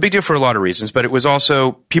deal. It was a big deal for a lot of reasons, but it was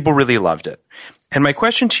also, people really loved it. And my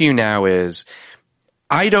question to you now is,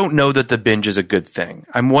 I don't know that the binge is a good thing.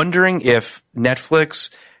 I'm wondering if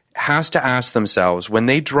Netflix has to ask themselves, when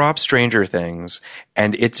they drop Stranger Things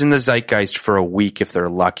and it's in the zeitgeist for a week if they're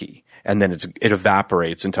lucky, and then it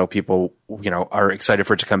evaporates until people, are excited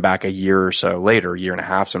for it to come back a year or so later, a year and a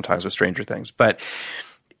half sometimes with Stranger Things. But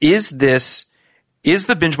is the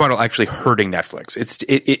binge model actually hurting Netflix?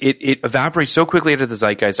 It evaporates so quickly out of the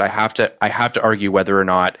zeitgeist. I have to argue whether or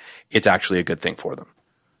not it's actually a good thing for them.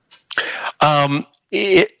 I've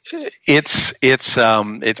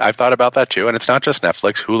thought about that too, and it's not just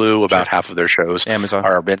Netflix. Hulu, about half of their shows Amazon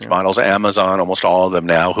are binge models. Amazon, almost all of them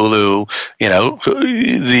now. Hulu,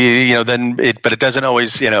 but it doesn't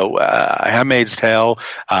always. Handmaid's Tale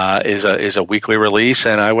is a weekly release,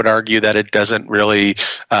 and I would argue that it doesn't really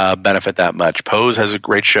benefit that much. Pose has a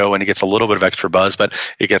great show, and it gets a little bit of extra buzz, but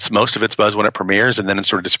it gets most of its buzz when it premieres, and then it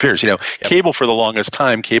sort of disappears. Cable, for the longest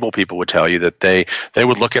time, cable people would tell you that they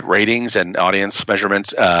would look at ratings and audience measurements.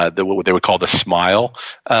 What they would call the SMILE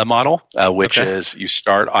model, which is you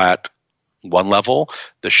start at one level,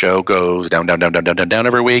 the show goes down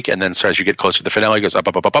every week, and then as you get closer to the finale, it goes up,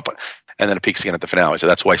 and then it peaks again at the finale. So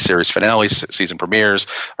that's why series finales, season premieres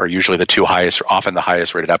are usually the two highest, often the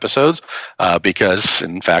highest rated episodes, because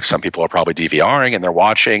in fact some people are probably DVRing and they're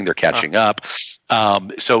watching, they're catching up.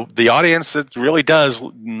 So the audience, it really does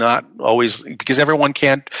not always, because everyone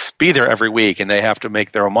can't be there every week and they have to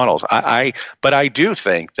make their own models. But I do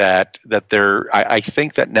think that I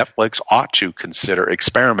think that Netflix ought to consider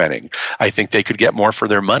experimenting. I think they could get more for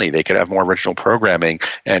their money. They could have more original programming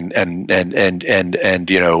and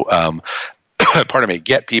pardon me,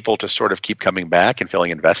 get people to sort of keep coming back and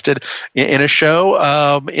feeling invested in a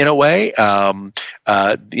show, in a way.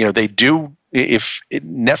 They do. If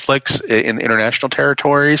Netflix in international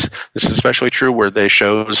territories, this is especially true where they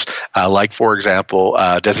shows like, for example,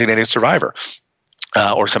 Designated Survivor.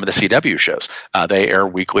 Or some of the CW shows. They air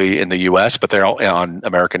weekly in the U.S., but they're all on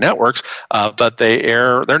American networks. But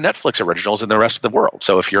they're Netflix originals in the rest of the world.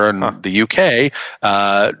 So if you're in the U.K.,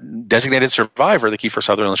 Designated Survivor, the Kiefer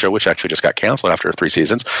Sutherland show, which actually just got canceled after 3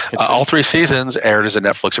 seasons, all 3 seasons aired as a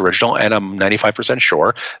Netflix original, and I'm 95%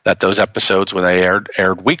 sure that those episodes, when they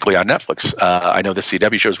aired weekly on Netflix, I know the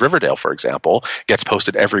CW shows Riverdale, for example, gets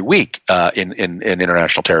posted every week in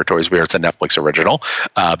international territories where it's a Netflix original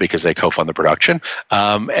because they co-fund the production.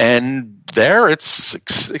 And there it's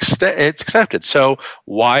accepted. So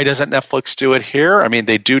why doesn't Netflix do it here? I mean,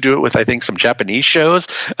 they do it with, I think, some Japanese shows,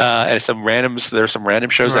 and there's some random shows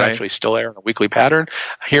that actually still air in a weekly pattern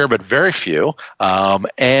here, but very few.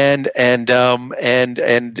 And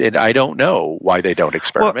I don't know why they don't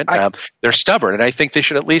experiment. Well, they're stubborn, and I think they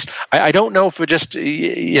should at least, I don't know if it just,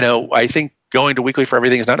 I think going to weekly for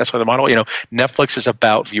everything is not necessarily the model. Netflix is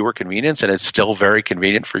about viewer convenience, and it's still very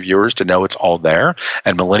convenient for viewers to know it's all there.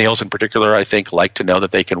 And millennials in particular, I think, like to know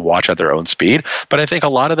that they can watch at their own speed. But I think a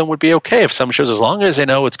lot of them would be okay if some shows, as long as they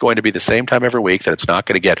know it's going to be the same time every week, that it's not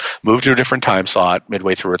going to get moved to a different time slot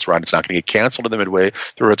midway through its run, it's not going to get canceled in the midway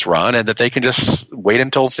through its run, and that they can just wait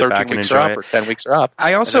until 13 weeks are up or 10 weeks are up.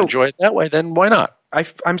 I also and enjoy it that way. Then why not?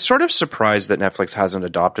 I'm sort of surprised that Netflix hasn't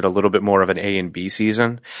adopted a little bit more of an A and B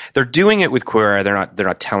season. They're doing it with Queer Eye. They're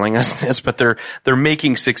not telling us this, but they're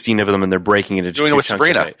making 16 of them and they're breaking it into doing two it with chunks.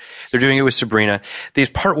 Sabrina. They're doing it with Sabrina. These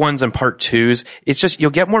part 1s and part 2s, it's just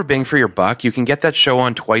you'll get more bang for your buck. You can get that show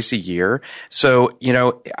on twice a year. So,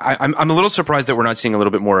 I'm a little surprised that we're not seeing a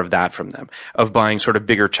little bit more of that from them, of buying sort of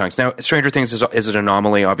bigger chunks. Now, Stranger Things is an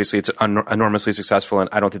anomaly. Obviously, it's enormously successful, and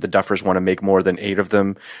I don't think the Duffers want to make more than 8 of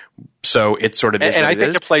them. So it sort of is. And I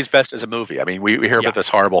think it plays best as a movie. I mean, we hear about this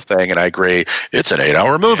horrible thing, and I agree, it's an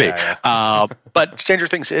 8-hour movie. Yeah. But Stranger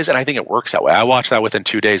Things is, and I think it works that way. I watch that within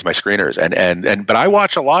 2 days, my screeners, but I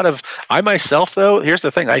watch a lot of. I myself, though, here's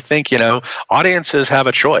the thing. I think audiences have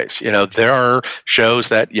a choice. There are shows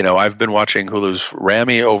that I've been watching Hulu's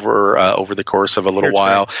Rami over the course of a little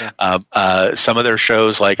while. Yeah. Some of their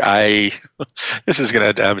shows, like I'm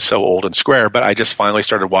so old and square, but I just finally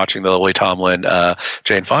started watching the Lily Tomlin,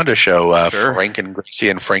 Jane Fonda show, Frank and Gracie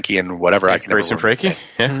and Frankie and whatever. I can Grace and Frankie.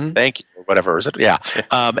 Yeah. Thank you. Whatever is it? Yeah.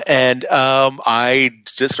 I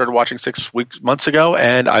just started watching 6 months ago,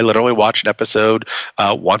 and I literally watch an episode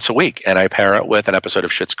once a week, and I pair it with an episode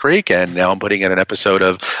of Schitt's Creek, and now I'm putting in an episode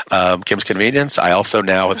of Kim's Convenience. I also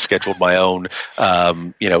now have scheduled my own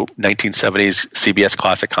 1970s CBS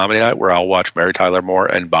classic comedy night where I'll watch Mary Tyler Moore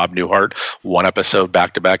and Bob Newhart one episode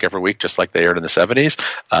back to back every week, just like they aired in the 70s.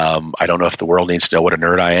 I don't know if the world needs to know what a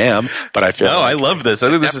nerd I am, but I feel I love this.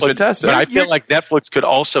 I think this is fantastic. But I feel like Netflix could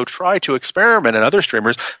also try to experiment, and other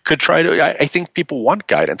streamers could try to. I think people want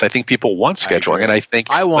guidance. I think people want scheduling, and I think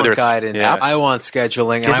I want guidance. Yeah. I want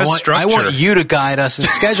scheduling, and I want you to guide us in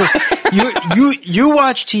schedules. You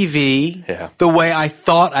watch TV the way I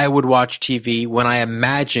thought I would watch TV when I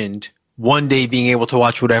imagined one day being able to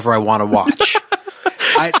watch whatever I want to watch.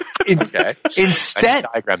 Instead, I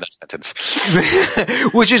diagram that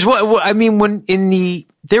sentence. Which is what I mean when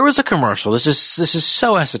there was a commercial. This is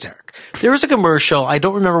so esoteric. There was a commercial, I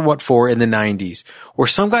don't remember what for, in the 90s, where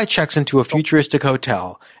some guy checks into a futuristic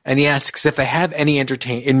hotel and he asks if they have any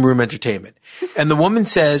in-room entertainment. And the woman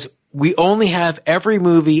says, "We only have every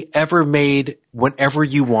movie ever made whenever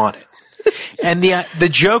you want it." And the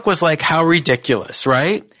joke was like, how ridiculous,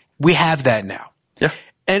 right? We have that now. Yeah.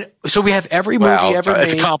 And so we have every movie ever made.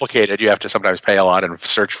 It's complicated. You have to sometimes pay a lot and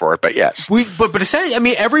search for it, but yes. But essentially, I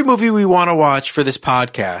mean, every movie we want to watch for this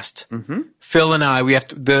podcast, Phil and I, we have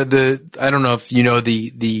to, I don't know if you know,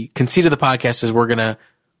 the conceit of the podcast is we're going to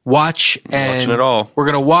watch and watching it all. We're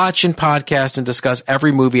going to watch and podcast and discuss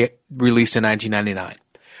every movie released in 1999.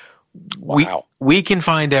 Wow. We can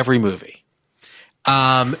find every movie.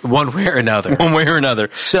 One way or another.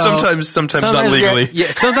 So, sometimes not legally.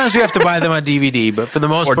 Sometimes we have to buy them on DVD, but for the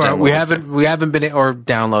most part, we haven't been, or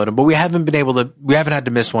download them, but we haven't had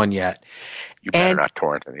to miss one yet. You better not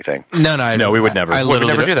torrent anything. No, we would never. I we would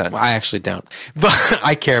never do that. that. I actually don't, but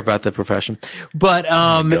I care about the profession. But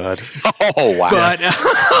oh God. Oh wow! But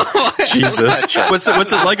Jesus, what's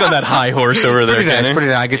it like on that high horse over there?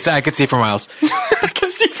 Pretty nice. I could see for miles. I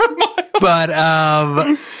can see for miles. But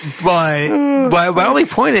my only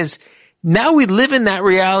point is, now we live in that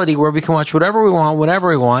reality where we can watch whatever we want, whenever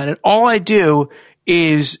we want, and all I do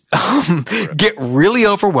is get really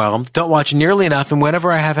overwhelmed, don't watch nearly enough, and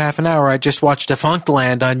whenever I have half an hour, I just watch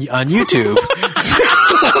Defunctland on YouTube.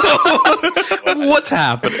 What's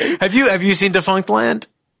happening? Have you seen Defunctland?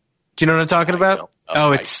 Do you know what I'm talking about?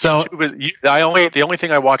 Oh, it's so. The only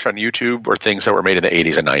thing I watch on YouTube are things that were made in the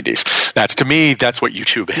 80s and 90s. To me, that's what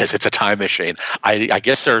YouTube is. It's a time machine. I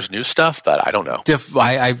guess there's new stuff, but I don't know.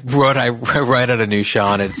 I write out a new show,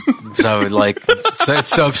 and it's it's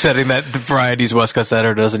so upsetting that the Variety's West Coast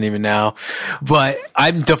editor doesn't even know. But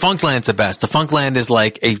Defunctland's the best. Defunctland is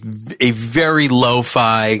like a very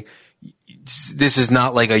lo-fi. This is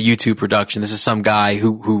not like a YouTube production. This is some guy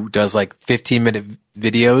who does like 15-minute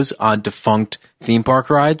videos on defunct theme park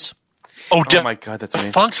rides. Oh my God, that's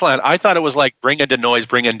amazing. Defunctland. I thought it was like bring into noise,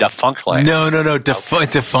 bring in Defunctland. No.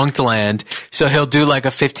 Defunctland. So he'll do like a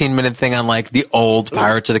 15-minute thing on like the old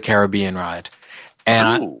Pirates of the Caribbean ride. And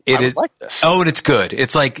I would like this. Oh, and it's good.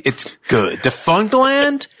 It's good.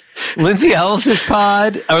 Defunctland, Lindsay Ellis's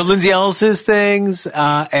pod, or Lindsay Ellis's things.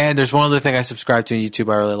 And there's one other thing I subscribe to on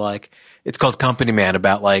YouTube I really like. It's called Company Man,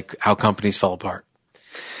 about like how companies fell apart.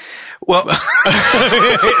 Well,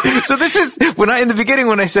 so this is when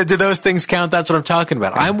I said, do those things count? That's what I'm talking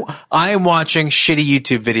about. I am watching shitty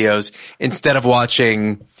YouTube videos instead of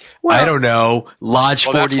watching I don't know, Lodge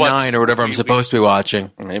Well, that's 49 or whatever I'm supposed to be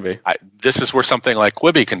watching. Maybe. This is where something like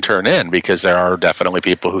Quibi can turn in, because there are definitely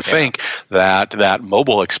people who think that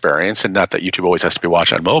mobile experience, and not that YouTube always has to be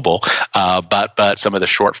watched on mobile, but some of the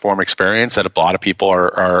short form experience that a lot of people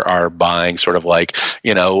are buying, sort of like,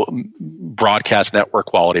 broadcast network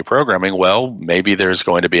quality programming. Well, maybe there's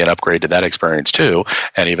going to be an upgrade to that experience too.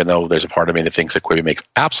 And even though there's a part of me that thinks that Quibi makes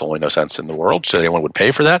absolutely no sense in the world, so anyone would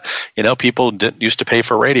pay for that. People didn't used to pay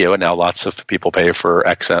for radio, and now lots of people pay for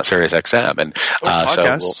Sirius XM, and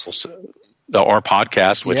or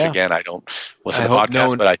podcast, which again, I don't listen to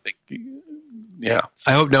podcasts, but I think,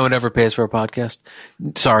 I hope no one ever pays for a podcast.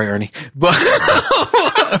 Sorry, Ernie, but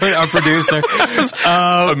our producer,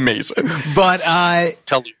 amazing. But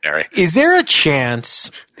tell Luminary. Is there a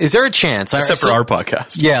chance? Except for our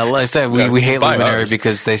podcast. Yeah, like I said, we hate Luminary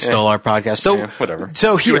because they stole our podcast. So whatever.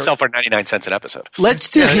 So You here, would sell for 99 cents an episode. let's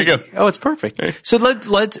do. there you go. Oh, it's perfect. So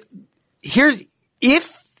let's here.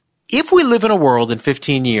 If we live in a world in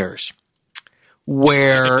 15 years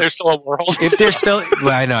where There's still a world. if there's still, well,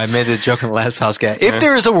 I know I made the joke in the last podcast. If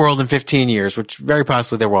there is a world in 15 years, which very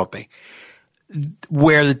possibly there won't be,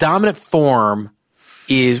 where the dominant form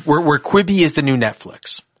is where Quibi is the new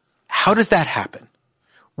Netflix, how does that happen?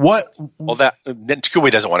 What? Well, then Quibi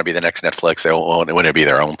doesn't want to be the next Netflix. They want it to be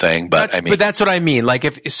their own thing. But that's what I mean. Like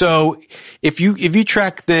if you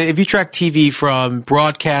track TV from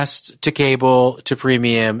broadcast to cable to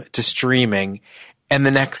premium to streaming, and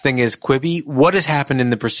the next thing is Quibi, what has happened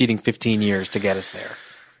in the preceding 15 years to get us there?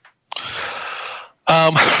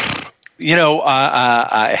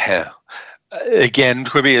 Again,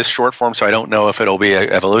 Quibi is short form, so I don't know if it'll be an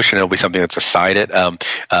evolution. It'll be something that's aside it.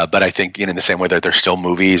 But I think in the same way that there's still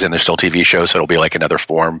movies and there's still TV shows, so it'll be like another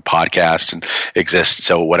form, podcast and exist.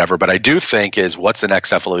 So whatever. But I do think is what's the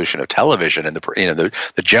next evolution of television and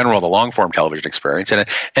the long form television experience.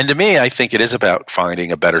 And to me, I think it is about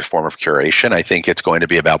finding a better form of curation. I think it's going to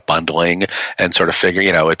be about bundling and sort of figuring.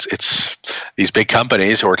 It's these big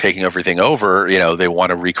companies who are taking everything over. They want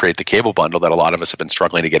to recreate the cable bundle that a lot of us have been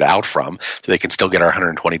struggling to get out from, so they can still get our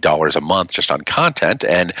 $120 a month just on content.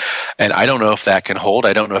 And I don't know if that can hold.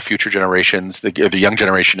 I don't know if future generations, the young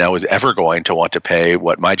generation now, is ever going to want to pay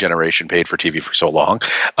what my generation paid for TV for so long.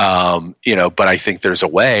 But I think there's a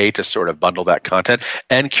way to sort of bundle that content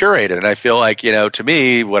and curate it. And I feel like, to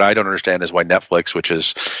me, what I don't understand is why Netflix, which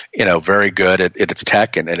is, very good at its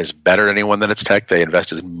tech and is better than anyone than its tech, they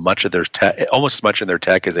invest as much of their tech, almost as much in their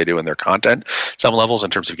tech as they do in their content, some levels, in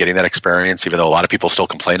terms of getting that experience, even though a lot of people still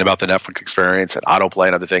complain about the Netflix experience and autoplay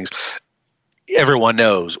and other things. Everyone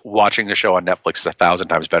knows watching the show on Netflix is 1,000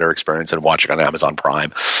 times better experience than watching on Amazon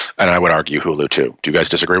Prime, and I would argue Hulu too. Do you guys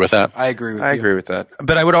disagree with that? I agree with you. I agree with that.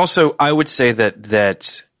 But I would say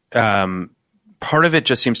that part of it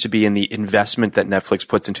just seems to be in the investment that Netflix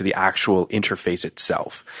puts into the actual interface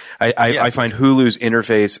itself. I find Hulu's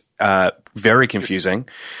interface very confusing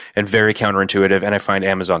and very counterintuitive, and I find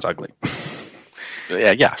Amazon's ugly.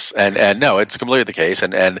 Yeah, yes, and no, it's completely the case,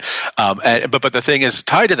 but the thing is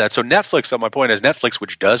tied to that. So Netflix, so my point is Netflix,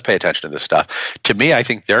 which does pay attention to this stuff. To me, I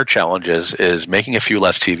think their challenge is making a few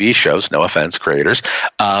less TV shows. No offense, creators,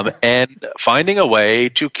 and finding a way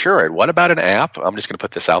to curate. What about an app? I'm just going to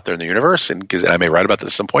put this out there in the universe, and because I may write about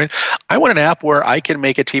this at some point. I want an app where I can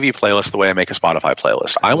make a TV playlist the way I make a Spotify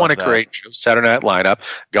playlist. I want to create Saturday Night lineup,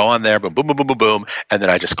 go on there, boom, boom, boom, boom, boom, boom, and then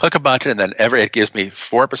I just click a button, and then it gives me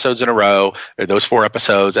 4 episodes in a row, or those 4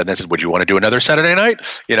 episodes, and then says, would you want to do another Saturday night?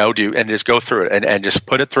 And just go through it and just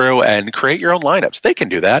put it through and create your own lineups. They can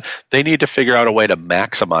do that. They need to figure out a way to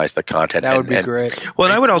maximize the content. That would be great. Well,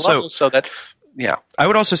 and I would also I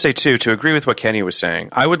would also say too, to agree with what Kenny was saying,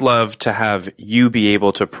 I would love to have you be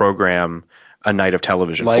able to program a night of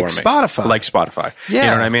television like for me. Spotify. Yeah.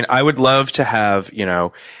 You know what I mean? I would love to have,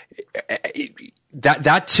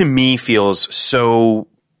 that to me feels so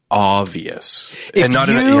obvious, and not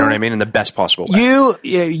in you know what I mean, in the best possible way.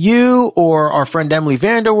 You or our friend Emily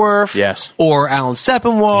Vanderwerf, yes, or Alan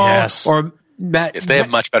Sepinwall, yes, or Matt. Yes, they have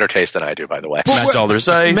much better taste than I do, by the way. Matt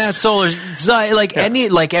Zoller-Zeiss,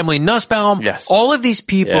 like Emily Nussbaum, yes, all of these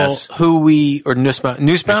people who we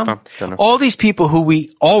Nussbaum, all these people who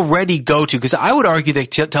we already go to, because I would argue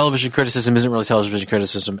that television criticism isn't really television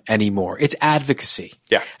criticism anymore. It's advocacy.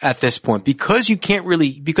 Yeah. At this point, because you can't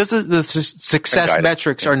really, because the success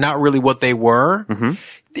metrics are not really what they were. Mm-hmm.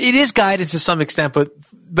 It is guidance to some extent, but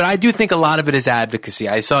I do think a lot of it is advocacy.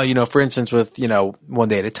 I saw, for instance, with, One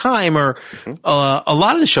Day at a Time, or a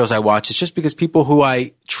lot of the shows I watch, it's just because people who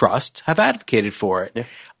I trust have advocated for it. Yeah.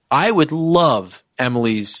 I would love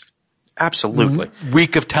Emily's Absolutely.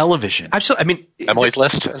 week of television. Absolutely. I mean, Emily's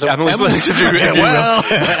List. Emily's List. If you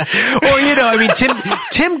will.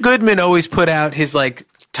 Tim Goodman always put out his like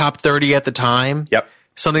top 30 at the time. Yep.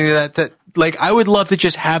 Something that like I would love to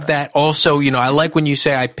just have that. Also, I like when you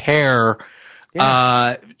say I pair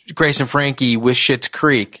Grace and Frankie with Schitt's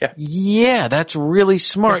Creek. Yeah, that's really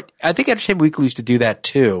smart. I think Entertainment Weekly used to do that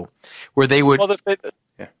too, where they would. Well,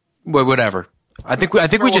 whatever. I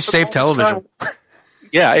think we just save television.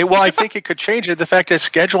 Yeah, I think it could change it. The fact is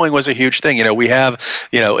scheduling was a huge thing. We have,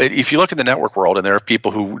 if you look in the network world, and there are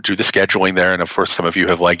people who do the scheduling there, and of course some of you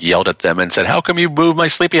have like yelled at them and said, how come you move my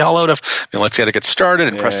Sleepy Hollow to, let's get started,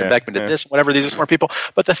 and Preston Beckman did this, whatever, these are smart people.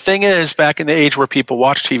 But the thing is, back in the age where people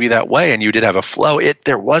watched TV that way and you did have a flow,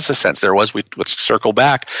 there was a sense. Let's circle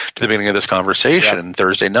back to the beginning of this conversation.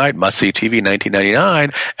 Thursday night, must-see TV,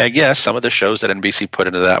 1999, and yes, some of the shows that NBC put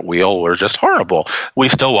into that wheel were just horrible. We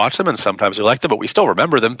still watch them, and sometimes we like them, but we still remember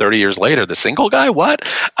them 30 years later. The Single Guy, what?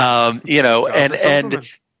 I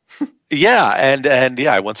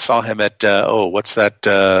once saw him at what's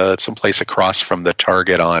that? Someplace across from the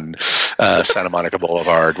Target on Santa Monica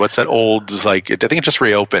Boulevard. What's that old? I think it just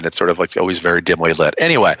reopened. It's sort of like always very dimly lit.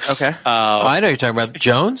 Anyway, okay. I know you're talking about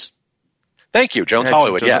Jones. Thank you, Jones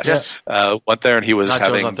Hollywood. Yes, went there and he was Not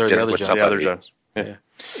having Jones on dinner with Jones. somebody. Jones.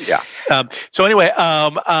 Yeah. So anyway,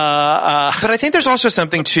 but I think there's also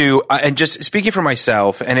something to, and just speaking for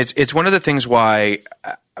myself, and it's one of the things why,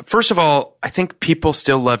 first of all, I think people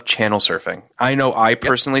still love channel surfing. I know I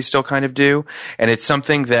personally still kind of do, and it's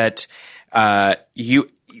something that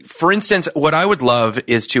for instance, what I would love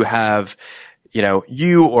is to have,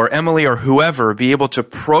 you or Emily or whoever be able to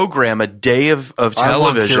program a day of television. I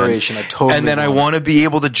want curation. I totally and then I want to be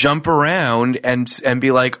able to jump around and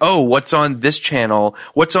be like, oh, what's on this channel?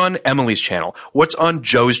 What's on Emily's channel? What's on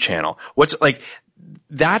Joe's channel? What's like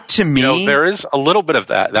that to me? There is a little bit of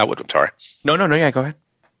that. I'm sorry. No. Yeah, go ahead.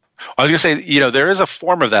 I was going to say, there is a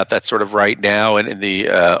form of that's sort of right now in the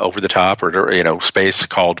over the top or space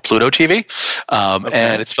called Pluto TV,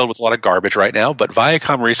 and it's filled with a lot of garbage right now. But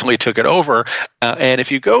Viacom recently took it over, and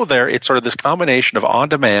if you go there, it's sort of this combination of on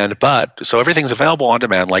demand, so everything's available on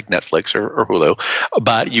demand like Netflix or Hulu.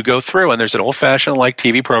 But you go through, and there's an old fashioned like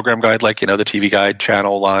TV program guide, like the TV Guide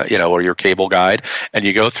channel, or your cable guide, and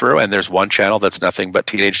you go through, and there's one channel that's nothing but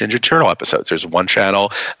Teenage Ninja Turtle episodes. There's one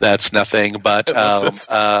channel that's nothing but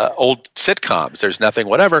old sitcoms. There's nothing,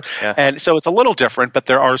 whatever. Yeah. And so it's a little different, but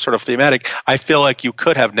there are sort of thematic. I feel like you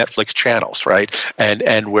could have Netflix channels, right?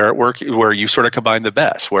 And where you sort of combine the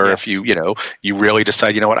best, where if you really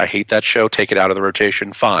decide, I hate that show, take it out of the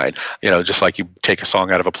rotation, fine. Just like you take a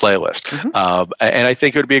song out of a playlist. Mm-hmm. And I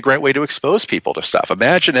think it would be a great way to expose people to stuff.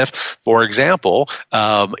 Imagine if, for example,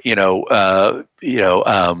 Netflix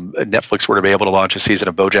were to be able to launch a season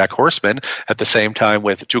of BoJack Horseman at the same time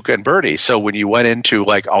with Tuca and Birdie. So when you went into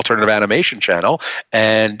like alternative animation channel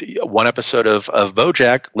and one episode of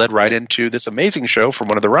BoJack led right into this amazing show from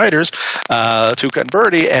one of the writers, Tuca and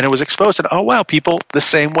Birdie, and it was exposed. And people the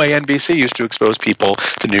same way NBC used to expose people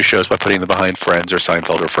to new shows by putting them behind Friends or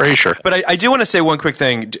Seinfeld or Frasier. But I do want to say one quick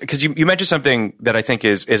thing, because you mentioned something that I think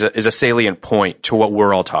is a salient point to what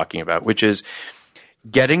we're all talking about, which is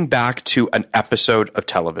getting back to an episode of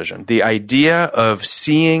television. The idea of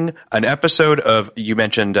seeing an episode of, you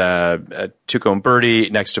mentioned Tuca and Birdie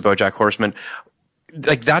next to BoJack Horseman,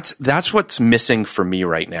 like that's what's missing for me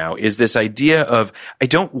right now, is this idea of I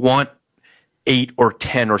don't want 8 or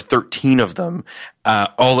 10 or 13 of them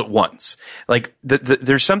all at once. Like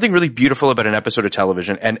there's something really beautiful about an episode of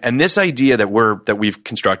television, and this idea that we've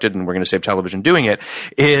constructed, and we're going to save television doing it,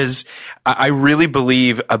 is I really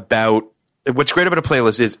believe about. What's great about a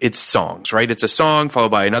playlist is it's songs, right? It's a song followed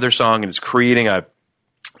by another song, and it's creating a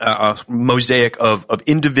mosaic of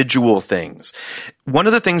individual things. One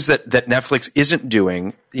of the things that Netflix isn't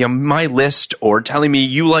doing, my list or telling me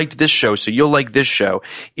you liked this show, so you'll like this show,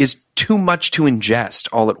 is too much to ingest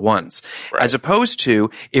all at once. Right. As opposed to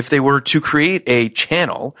if they were to create a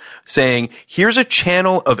channel saying, here's a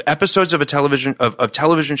channel of episodes of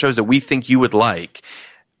television shows that we think you would like,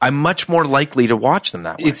 I'm much more likely to watch them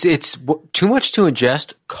that way. It's too much to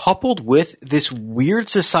ingest, coupled with this weird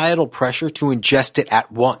societal pressure to ingest it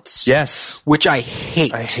at once. Yes. Which I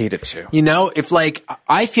hate. I hate it too. If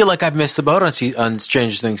I feel like I've missed the boat on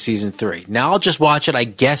Stranger Things season 3. Now I'll just watch it, I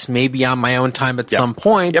guess, maybe on my own time at some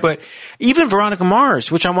point. Yep. But even Veronica Mars,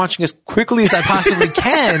 which I'm watching as quickly as I possibly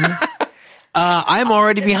can, I'm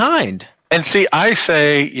already behind. And see, I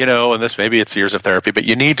say, and this maybe it's years of therapy, but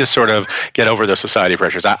you need to sort of get over those society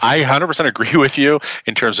pressures. I 100% agree with you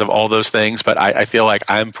in terms of all those things, but I feel like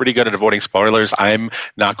I'm pretty good at avoiding spoilers. I'm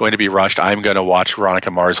not going to be rushed. I'm going to watch Veronica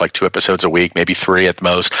Mars like 2 episodes a week, maybe 3 at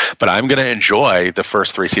most, but I'm going to enjoy the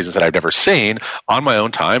first 3 seasons that I've never seen on my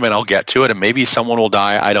own time, and I'll get to it, and maybe someone will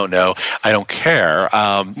die. I don't know. I don't care.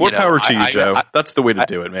 More power to you, Joe. That's the way to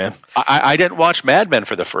do it, man. I didn't watch Mad Men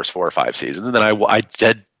for the first 4 or 5 seasons, and then I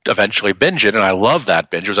did eventually binge it, and I love that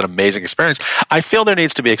binge. It was an amazing experience. I feel there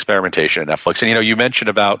needs to be experimentation at Netflix. And you mentioned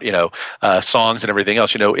about songs and everything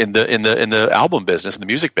else. In the album business, in the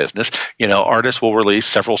music business, artists will release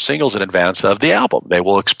several singles in advance of the album. They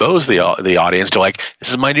will expose the audience to like, this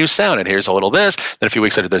is my new sound, and here's a little this. Then a few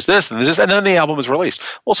weeks later, there's this, and then the album is released.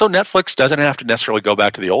 Well, so Netflix doesn't have to necessarily go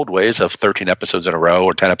back to the old ways of 13 episodes in a row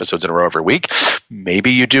or 10 episodes in a row every week.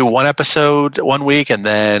 Maybe you do 1 episode 1 week, and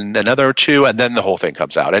then another 2, and then the whole thing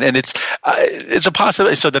comes out. And it's a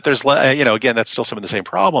possibility, so that there's again, that's still some of the same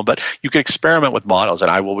problem, but you can experiment with models, and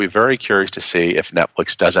I will be very curious to see if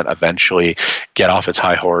Netflix doesn't eventually get off its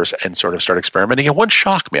high horse and sort of start experimenting. It wouldn't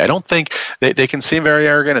shock me. I don't think they can seem very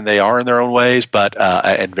arrogant, and they are in their own ways, but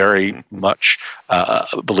and very much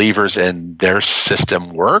believers in their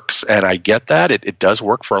system works, and I get that. It does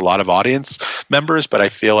work for a lot of audience members, but I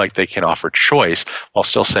feel like they can offer choice while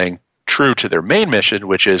still saying true to their main mission,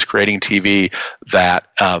 which is creating TV that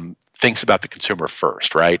thinks about the consumer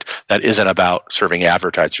first, right? That isn't about serving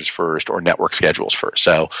advertisers first or network schedules first.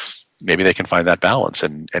 So maybe they can find that balance,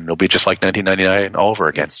 and it'll be just like 1999 all over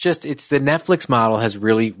again. It's the Netflix model has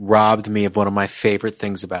really robbed me of one of my favorite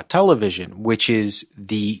things about television, which is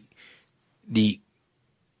the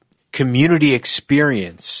community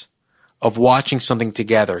experience of watching something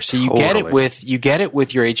together. So you get it with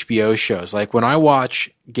your HBO shows. Like when I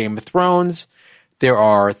watch Game of Thrones, there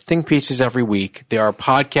are think pieces every week. There are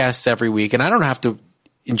podcasts every week, and I don't have to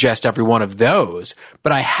ingest every one of those,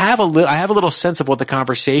 but I have a little sense of what the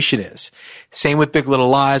conversation is. Same with Big Little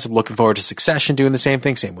Lies. I'm looking forward to Succession doing the same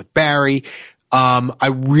thing. Same with Barry.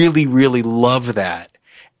 I really, really love that.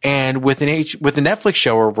 And with a Netflix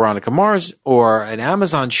show or Veronica Mars or an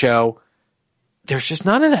Amazon show, there's just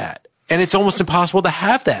none of that. And it's almost impossible to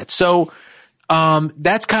have that. So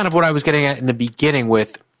that's kind of what I was getting at in the beginning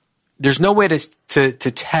with there's no way to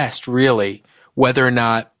test really whether or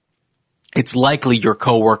not it's likely your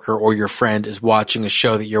coworker or your friend is watching a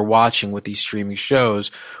show that you're watching with these streaming shows,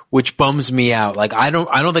 which bums me out. Like I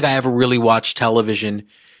don't think I ever really watch television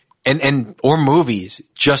and or movies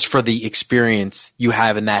just for the experience you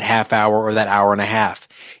have in that half hour or that hour and a half.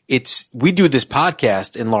 We do this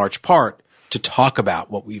podcast in large part to talk about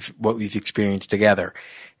what we've experienced together.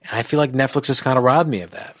 And I feel like Netflix has kind of robbed me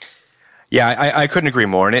of that. Yeah, I couldn't agree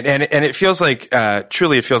more. And it feels like,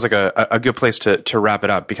 truly it feels like a good place to wrap it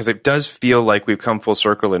up, because it does feel like we've come full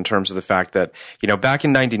circle in terms of the fact that, back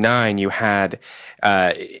in 99, you had,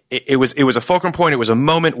 it was a fulcrum point. It was a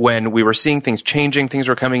moment when we were seeing things changing, things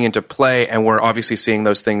were coming into play, and we're obviously seeing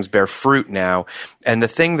those things bear fruit now. And the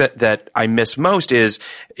thing that I miss most is,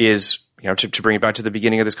 to bring it back to the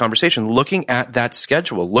beginning of this conversation, looking at that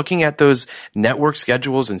schedule, looking at those network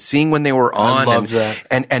schedules and seeing when they were on,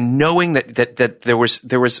 and knowing that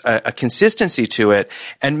there was a consistency to it.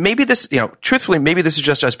 And maybe this, truthfully, maybe this is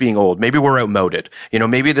just us being old. Maybe we're outmoded.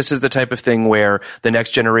 Maybe this is the type of thing where the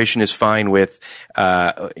next generation is fine with,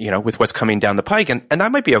 with what's coming down the pike. And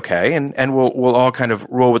that might be okay. And we'll all kind of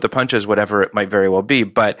roll with the punches, whatever it might very well be.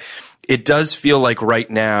 But it does feel like right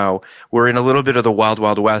now we're in a little bit of the wild,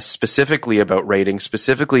 wild west, specifically about ratings,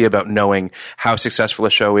 specifically about knowing how successful a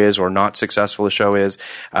show is or not successful a show is.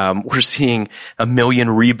 We're seeing a million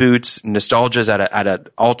reboots. Nostalgia's at an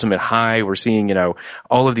ultimate high. We're seeing,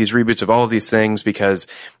 all of these reboots of all of these things because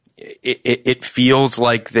it feels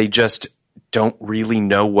like they just don't really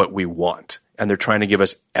know what we want. And they're trying to give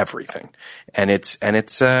us everything, and it's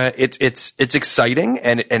exciting,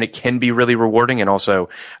 and it can be really rewarding, and also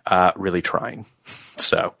really trying.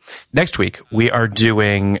 So next week we are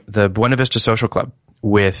doing the Buena Vista Social Club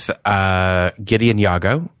with Gideon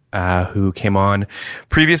Yago, who came on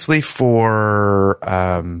previously for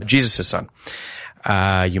Jesus' Son.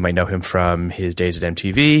 You might know him from his days at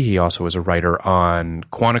MTV. He also was a writer on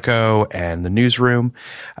Quantico and The Newsroom,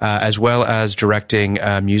 as well as directing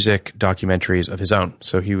music documentaries of his own.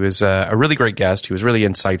 So he was a really great guest. He was really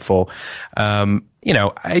insightful. I'm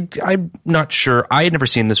not sure. I had never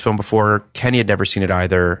seen this film before. Kenny had never seen it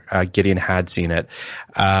either. Gideon had seen it.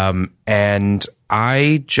 And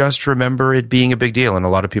I just remember it being a big deal, and a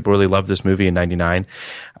lot of people really loved this movie in 99.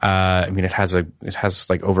 It has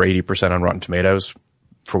like over 80% on Rotten Tomatoes,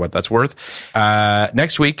 for what that's worth.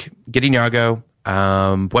 Next week, Gideon Yago,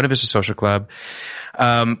 Buena Vista Social Club.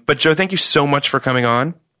 But Joe, thank you so much for coming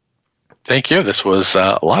on. Thank you. This was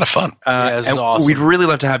a lot of fun. This is awesome. We'd really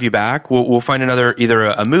love to have you back. We'll find either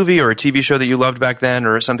a movie or a TV show that you loved back then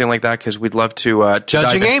or something like that, because we'd love to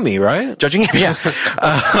Judging Amy, right? Judging Amy, yeah.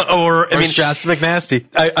 Or Shasta McNasty.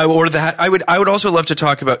 Or that. I would also love to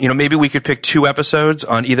talk about, maybe we could pick 2 episodes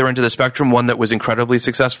on either end of the spectrum, one that was incredibly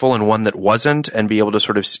successful and one that wasn't, and be able to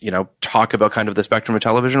sort of, talk about kind of the spectrum of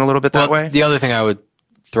television a little bit that way. The other thing I would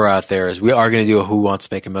throw out there is we are going to do a Who Wants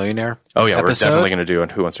to Make a Millionaire Oh, yeah, episode. we're definitely going to do a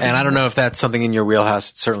Who Wants to Make a Millionaire. And I don't know if that's something in your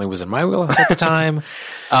wheelhouse. It certainly was in my wheelhouse at the time.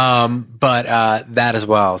 But that as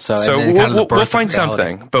well. So and then we'll find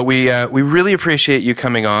something. But we really appreciate you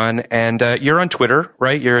coming on. And you're on Twitter,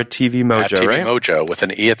 right? You're at TV Mojo, at TV right? Mojo with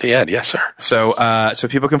an E at the end. Yes, sir. So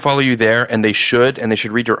people can follow you there, and they should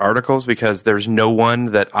read your articles, because there's no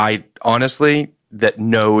one that I honestly that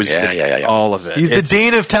knows all of it. He's the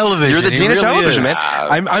dean of television. You're the dean of television, man.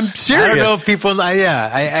 I'm serious. I don't know if people.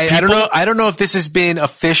 I don't know if this has been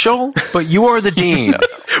official, but you are the dean.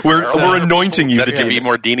 We're anointing you Better to be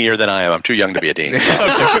more deanier than I am. I'm too young to be a dean. Okay,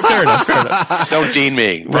 fair enough. Don't dean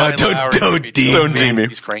me. No, don't dean me.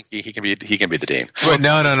 He's cranky. He can be the dean. But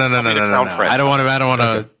no. I don't want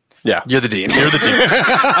to. Yeah, you're the dean. You're the dean.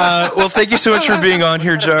 Well, thank you so much for being on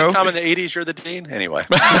here, Joe. Come in the 80s, you're the dean. Anyway,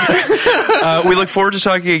 we look forward to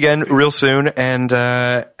talking again real soon, and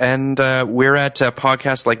we're at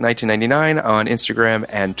Podcast Like 1999 on Instagram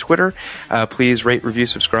and Twitter. Please rate, review,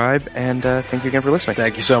 subscribe, and thank you again for listening.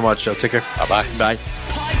 Thank you so much, Joe. Take care. Bye.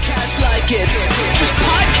 Podcast like it. Just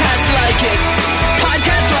podcast like it.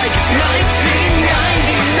 Podcast like it's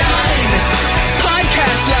 1999.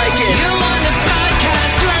 Podcast like it. You want a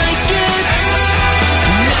podcast like it's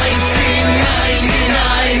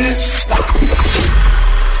 1999.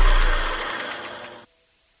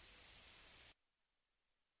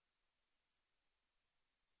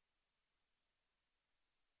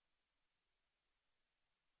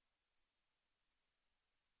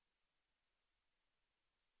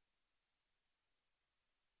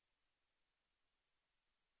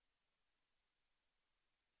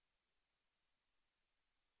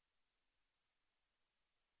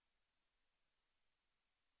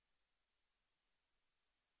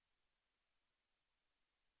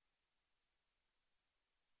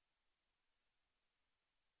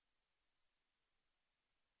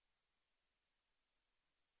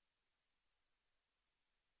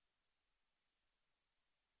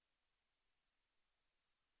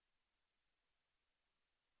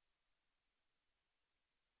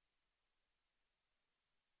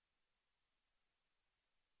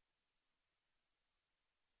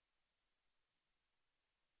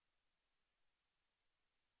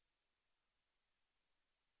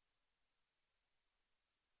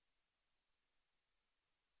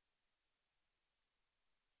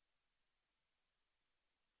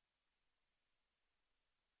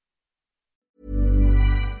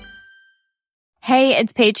 Hey,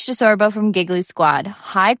 it's Paige DeSorbo from Giggly Squad.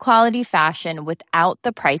 High quality fashion without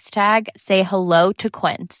the price tag. Say hello to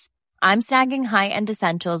Quince. I'm snagging high-end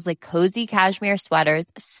essentials like cozy cashmere sweaters,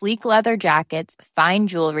 sleek leather jackets, fine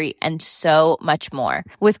jewelry, and so much more.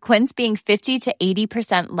 With Quince being 50 to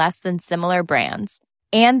 80% less than similar brands.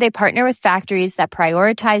 And they partner with factories that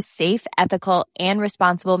prioritize safe, ethical, and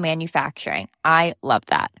responsible manufacturing. I love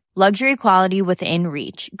that. Luxury quality within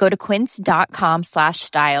reach. Go to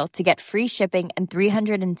quince.com/style to get free shipping and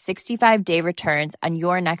 365-day returns on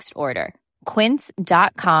your next order.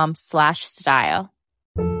 Quince.com/style.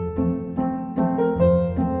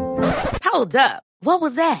 Hold up. What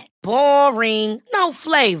was that? Boring. No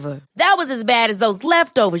flavor. That was as bad as those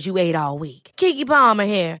leftovers you ate all week. Keke Palmer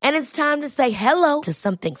here. And it's time to say hello to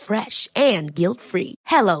something fresh and guilt-free.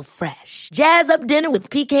 Hello Fresh. Jazz up dinner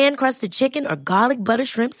with pecan-crusted chicken or garlic butter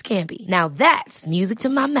shrimp scampi. Now that's music to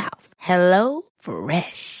my mouth. Hello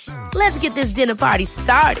Fresh. Let's get this dinner party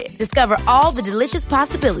started. Discover all the delicious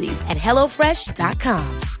possibilities at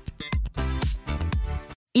HelloFresh.com.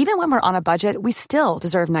 Even when we're on a budget, we still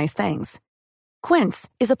deserve nice things. Quince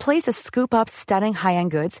is a place to scoop up stunning high-end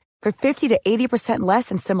goods for 50 to 80% less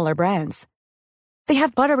than similar brands. They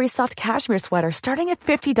have buttery soft cashmere sweaters starting at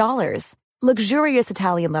 $50, luxurious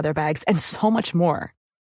Italian leather bags, and so much more.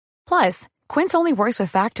 Plus, Quince only works with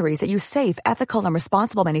factories that use safe, ethical, and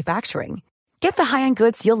responsible manufacturing. Get the high-end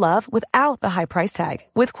goods you'll love without the high price tag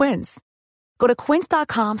with Quince. Go to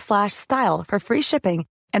quince.com/style for free shipping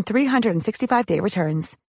and 365-day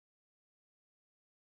returns.